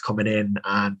know what's coming in,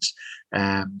 and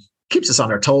keeps us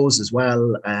on our toes as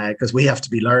well, because we have to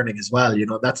be learning as well.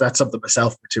 That's something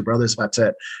myself and my two brothers have had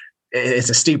to. It's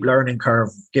a steep learning curve,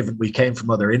 given we came from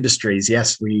other industries.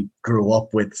 Yes, we grew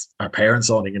up with our parents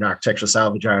owning an architectural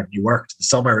salvage yard, and you worked in the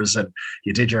summers and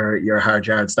you did your hard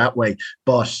yards that way.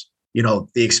 But the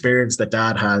experience that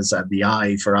Dad has, and the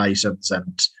eye for items,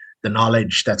 and the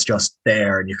knowledge that's just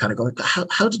there, and you kind of go,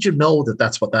 how did you know that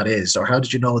that's what that is? Or how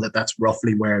did you know that that's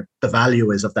roughly where the value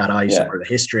is of that item, or the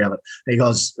history of it? And he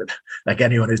goes, like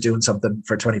anyone who's doing something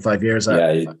for 25 years,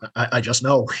 I just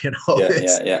know, and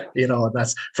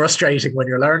that's frustrating when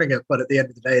you're learning it. But at the end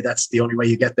of the day, that's the only way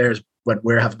you get there, is when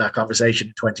we're having that conversation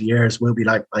in 20 years, we'll be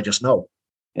like, I just know.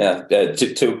 Yeah.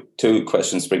 Two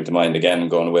questions spring to mind again,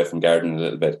 going away from gardening a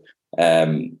little bit.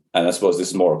 And I suppose this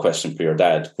is more a question for your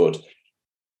dad, but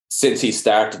since he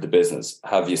started the business,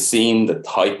 have you seen the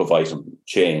type of item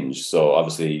change? So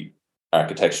obviously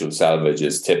architectural salvage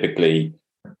is typically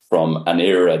from an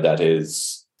era that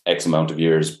is X amount of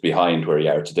years behind where you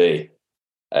are today.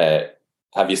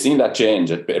 Have you seen that change?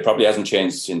 It probably hasn't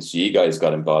changed since you guys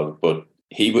got involved, but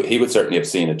he would certainly have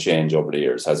seen a change over the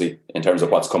years, has he, in terms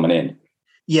of what's coming in?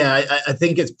 Yeah, I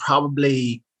think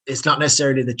it's not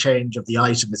necessarily the change of the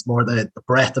item, it's more the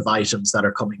breadth of items that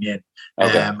are coming in.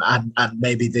 Okay. And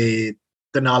maybe the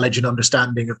knowledge and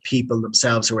understanding of people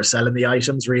themselves who are selling the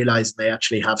items, realizing they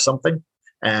actually have something.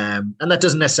 And that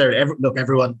doesn't necessarily,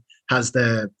 everyone has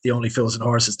the only fools and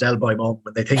horses del by moment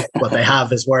when they think what they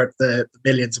have is worth the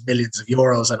millions and millions of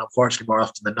euros, and unfortunately more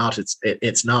often than not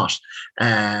it's not.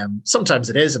 Sometimes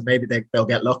it is, and maybe they'll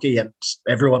get lucky, and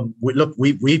everyone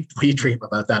we dream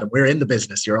about that, and we're in the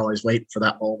business. You're always waiting for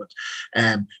that moment,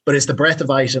 but it's the breadth of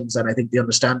items, and I think the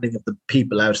understanding of the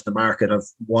people out in the market of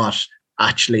what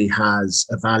actually has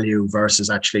a value versus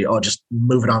actually, just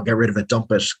move it on, get rid of it,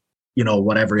 dump it,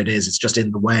 whatever it is, it's just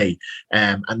in the way,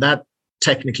 and that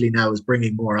technically now is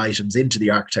bringing more items into the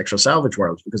architectural salvage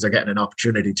world, because they're getting an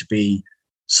opportunity to be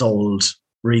sold,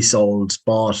 resold,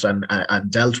 bought, and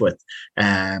dealt with.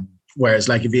 Whereas,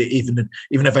 like, if you even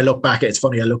if I look back, it's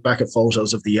funny, I look back at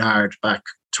photos of the yard back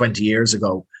 20 years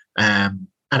ago, and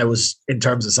it was, in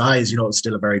terms of size, it's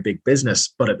still a very big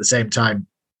business, but at the same time,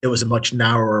 it was a much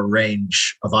narrower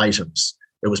range of items.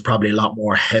 It was probably a lot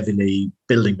more heavily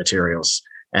building materials,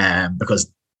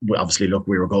 because obviously, look,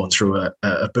 we were going through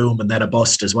a boom and then a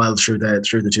bust as well through the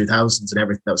 2000s and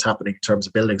everything that was happening in terms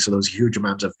of building. So there was a huge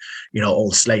amount of,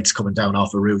 old slates coming down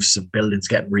off of roofs and buildings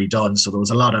getting redone. So there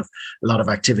was a lot of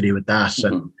activity with that,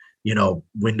 and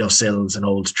windowsills and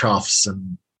old troughs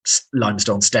and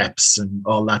limestone steps and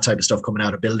all that type of stuff coming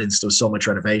out of buildings. There was so much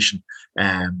renovation.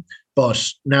 But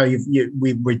now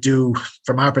we do,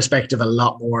 from our perspective, a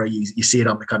lot more. You see it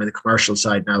on the kind of the commercial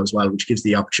side now as well, which gives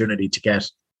the opportunity to get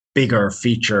bigger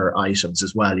feature items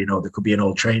as well. There could be an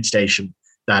old train station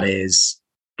that is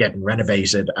getting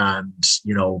renovated, and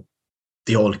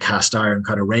the old cast iron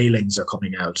kind of railings are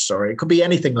coming out, or it could be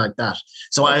anything like that.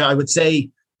 So I'd say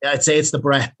it's the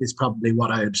breadth is probably what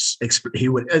I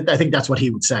think that's what he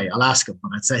would say. I'll ask him,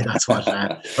 and I'd say that's what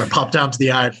or pop down to the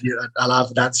yard. I'll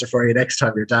have an answer for you next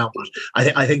time you're down, but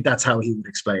I think that's how he would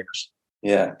explain it.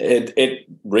 Yeah, it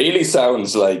really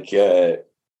sounds like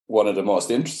one of the most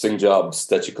interesting jobs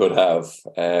that you could have.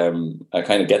 I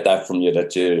kind of get that from you,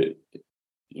 that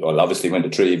obviously when the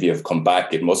three of you have come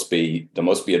back, there must be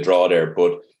a draw there,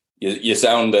 but you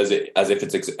sound as if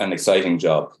it's an exciting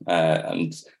job,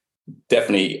 and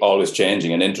definitely always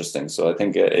changing and interesting. So I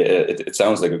think it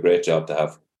sounds like a great job to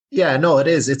have. Yeah, no, it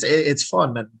is. It's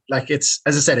fun, and like, it's,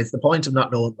 as I said, it's the point of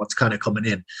not knowing what's kind of coming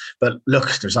in. But look,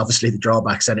 there's obviously the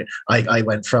drawbacks in it. I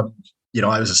went from,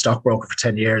 I was a stockbroker for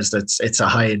 10 years. It's a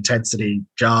high intensity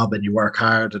job, and you work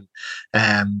hard,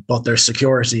 and but there's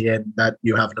security in that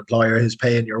you have an employer who's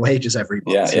paying your wages every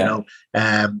month.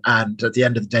 And at the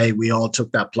end of the day, we all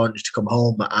took that plunge to come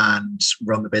home and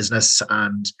run the business,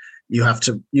 and you have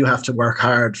to work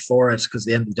hard for it, because at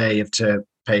the end of the day, you have to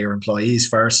pay your employees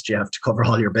first. You have to cover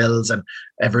all your bills, and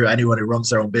anyone who runs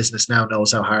their own business now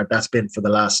knows how hard that's been for the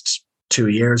last 2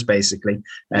 years, basically,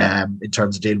 in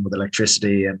terms of dealing with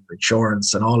electricity and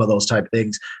insurance and all of those type of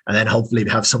things, and then hopefully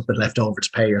have something left over to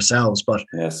pay yourselves. But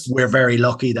we're very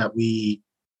lucky that we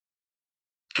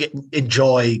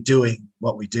enjoy doing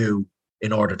what we do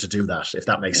in order to do that, if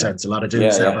that makes sense. A lot of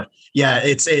dudes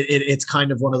it's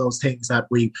kind of one of those things that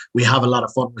we have a lot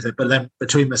of fun with it. But then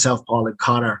between myself, Paul, and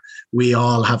Connor, we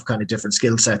all have kind of different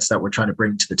skill sets that we're trying to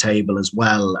bring to the table as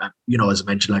well. And as I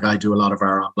mentioned, like, I do a lot of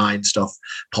our online stuff,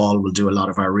 Paul will do a lot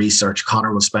of our research,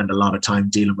 Connor will spend a lot of time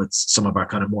dealing with some of our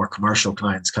kind of more commercial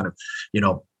clients, kind of,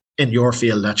 in your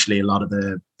field, actually, a lot of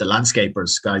the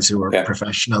landscapers, guys who are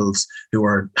professionals,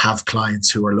 who have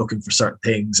clients who are looking for certain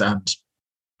things, and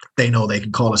they know they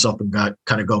can call us up and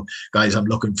kind of go, guys, I'm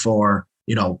looking for,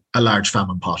 a large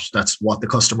famine pot. That's what the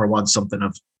customer wants, something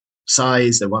of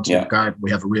size. They want a garden.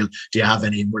 We have do you have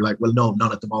any? And we're like, well, no,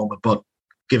 none at the moment, but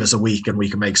give us a week and we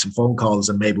can make some phone calls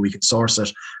and maybe we can source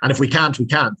it. And if we can't, we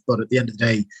can't. But at the end of the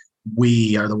day,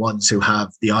 we are the ones who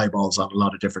have the eyeballs on a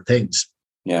lot of different things.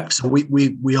 Yeah. So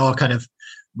we all kind of,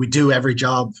 we do every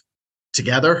job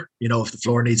together. If the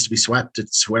floor needs to be swept,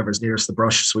 it's whoever's nearest the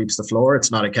brush sweeps the floor. It's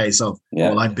not a case of,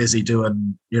 well, I'm busy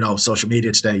doing, social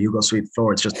media today, you go sweep the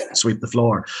floor. It's just sweep the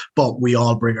floor. But we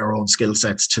all bring our own skill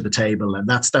sets to the table, and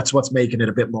that's what's making it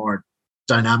a bit more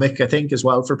dynamic, I think, as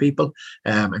well for people.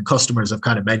 And customers have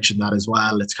kind of mentioned that as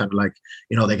well. It's kind of like,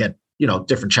 they get,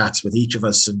 different chats with each of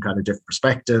us and kind of different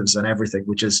perspectives and everything,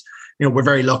 which is, we're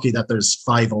very lucky that there's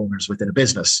 5 owners within a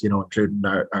business, including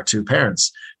our 2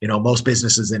 parents. Most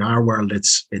businesses in our world,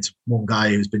 it's one guy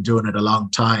who's been doing it a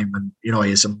long time, and, he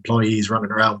has some employees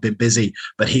running around, been busy,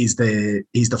 but he's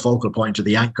the focal point or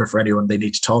the anchor for anyone they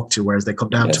need to talk to, whereas they come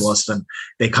down to us and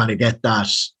they kind of get that.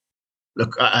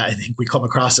 Look, I think we come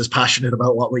across as passionate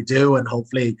about what we do, and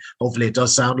hopefully it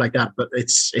does sound like that. But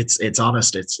it's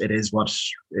honest. It is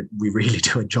we really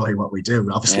do enjoy what we do.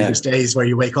 Obviously, there's days where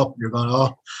you wake up and you're going,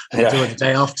 "Oh, I'm doing the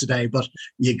day off today," but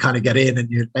you kind of get in,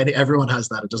 and everyone has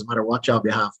that. It doesn't matter what job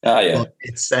you have. But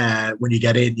it's when you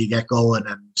get in, you get going,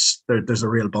 and there's a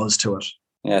real buzz to it.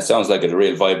 Yeah, it sounds like a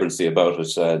real vibrancy about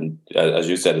it. And as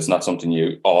you said, it's not something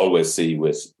you always see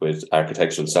with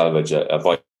architectural salvage,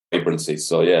 a vibrancy.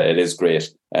 So yeah, it is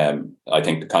great. I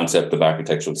think the concept of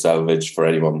architectural salvage for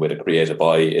anyone with a creative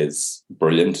eye is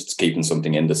brilliant. It's keeping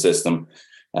something in the system.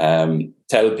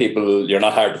 Tell people you're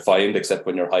not hard to find except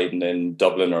when you're hiding in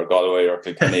Dublin or Galway or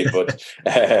Kilkenny, but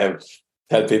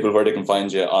tell people where they can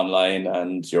find you online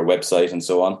and your website and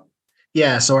so on.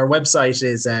 Yeah, so our website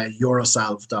is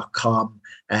eurosalve.com.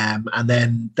 And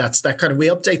then that's that kind of, we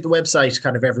update the website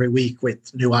kind of every week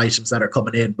with new items that are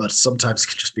coming in, but sometimes it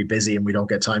can just be busy and we don't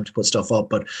get time to put stuff up.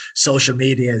 But social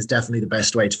media is definitely the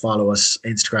best way to follow us.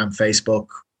 Instagram, Facebook,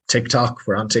 TikTok.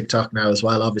 We're on TikTok now as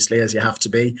well, obviously, as you have to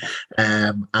be.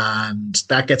 And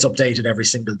that gets updated every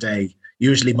single day,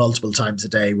 usually multiple times a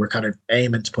day. We're kind of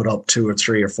aiming to put up 2 or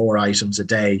 3 or 4 items a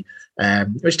day,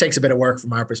 which takes a bit of work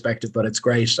from our perspective, but it's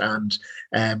great. And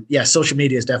yeah, social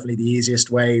media is definitely the easiest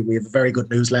way. We have a very good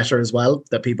newsletter as well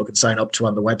that people can sign up to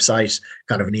on the website.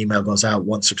 Kind of an email goes out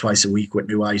once or twice a week with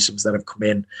new items that have come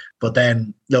in. But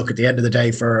then look, at the end of the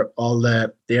day, for all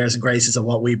the airs and graces of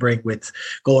what we bring with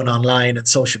going online and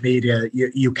social media,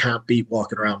 you can't beat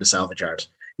walking around a salvage yard.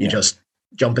 You just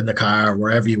jump in the car,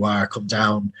 wherever you are, come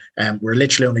down. And we're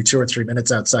literally only 2 or 3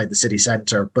 minutes outside the city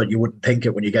centre, but you wouldn't think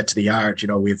it when you get to the yard. You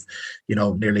know, we've,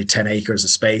 nearly 10 acres of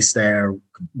space there.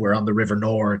 We're on the River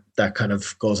Nore that kind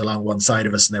of goes along one side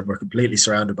of us, and then we're completely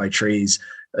surrounded by trees.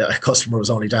 A customer was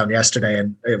only down yesterday,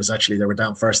 and it was actually, they were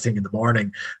down first thing in the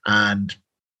morning, and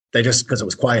they just, because it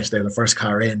was quiet, they were the first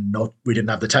car in. No, we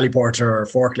didn't have the teleporter or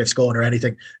forklifts going or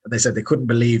anything. And they said they couldn't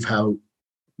believe how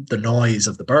the noise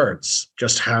of the birds,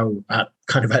 just how at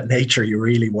nature you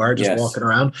really were just walking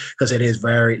around, because it is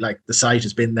very, like, the site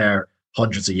has been there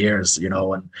hundreds of years,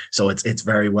 and so it's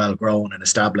very well grown and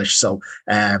established. So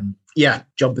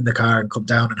jump in the car and come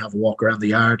down and have a walk around the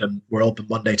yard. And we're open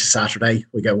Monday to Saturday.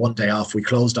 We get one day off. We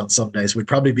closed on Sundays. We'd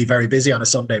probably be very busy on a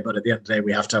Sunday, but at the end of the day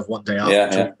we have to have one day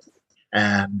off.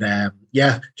 And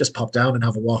just pop down and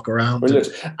have a walk around.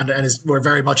 And we're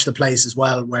very much the place as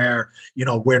well where,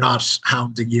 we're not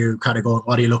hounding you, kind of going,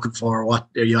 what are you looking for? What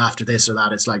are you after, this or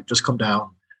that? It's like, just come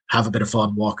down, have a bit of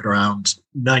fun walking around.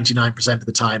 99% of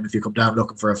the time, if you come down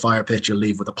looking for a fire pit, you'll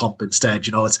leave with a pump instead.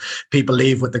 It's people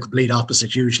leave with the complete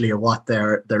opposite usually of what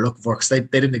they're looking for, because they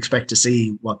didn't expect to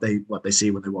see what they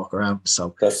see when they walk around.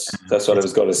 So that's what I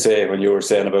was going to say when you were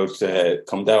saying about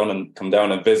come down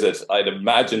and visit. I'd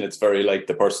imagine it's very like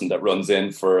the person that runs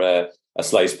in for a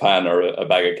sliced pan or a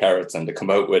bag of carrots, and they come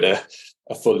out with a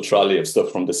full trolley of stuff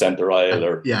from the centre aisle.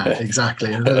 Or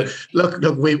exactly. look,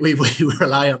 we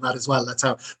rely on that as well.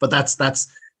 That's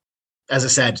as I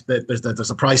said, there's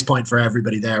a price point for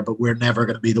everybody there, but we're never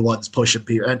going to be the ones pushing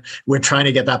people, and we're trying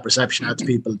to get that perception out to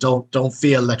people. Don't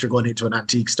feel that you're going into an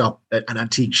antique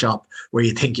shop where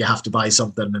you think you have to buy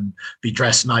something and be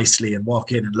dressed nicely and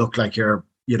walk in and look like you're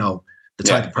the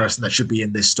type of person that should be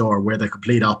in this store. We're the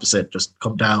complete opposite. Just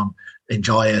come down,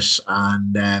 enjoy it,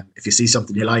 and if you see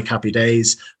something you like, happy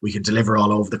days. We can deliver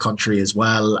all over the country as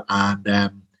well,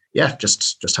 and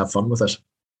just have fun with it.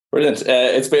 Brilliant.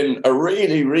 It's been a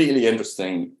really, really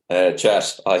interesting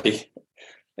chat.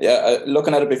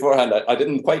 Looking at it beforehand, I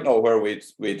didn't quite know where we'd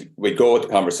go with the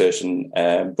conversation,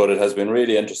 but it has been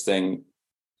really interesting.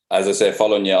 As I say,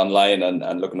 following you online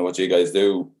and looking at what you guys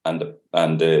do and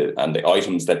the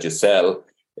items that you sell,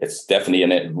 it's definitely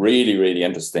a really, really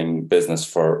interesting business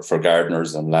for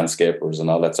gardeners and landscapers and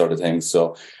all that sort of thing.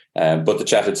 So, but the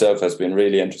chat itself has been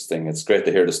really interesting. It's great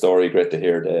to hear the story, great to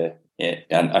hear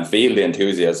and feel the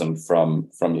enthusiasm from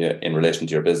you in relation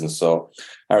to your business. So,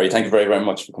 Harry, thank you very, very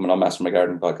much for coming on Master My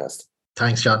Garden podcast.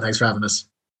 Thanks, John. Thanks for having us.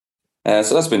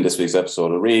 So that's been this week's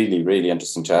episode. A really, really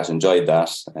interesting chat. Enjoyed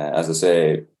that. As I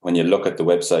say, when you look at the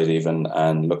website even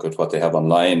and look at what they have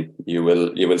online, you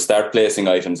will start placing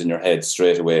items in your head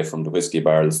straight away, from the whiskey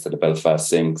barrels to the Belfast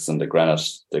sinks and the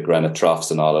granite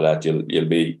troughs and all of that. You'll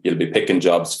be picking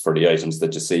jobs for the items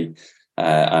that you see,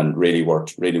 and really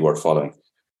worth following.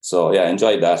 So yeah,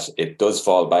 enjoyed that. It does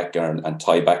fall back and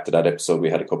tie back to that episode we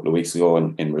had a couple of weeks ago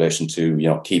in relation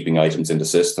to keeping items in the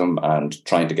system and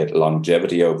trying to get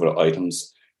longevity over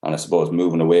items, and I suppose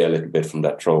moving away a little bit from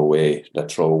that throwaway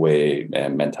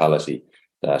mentality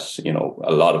that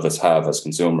a lot of us have as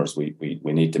consumers. We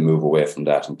need to move away from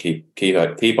that and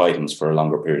keep items for a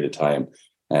longer period of time.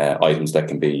 Items that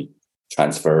can be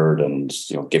transferred and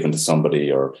given to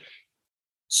somebody or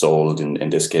sold in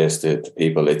this case to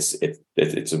people. It's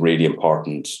a really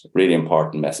important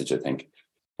message, I think.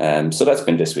 So that's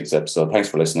been this week's episode. Thanks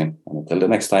for listening, and until the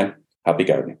next time, happy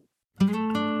gardening.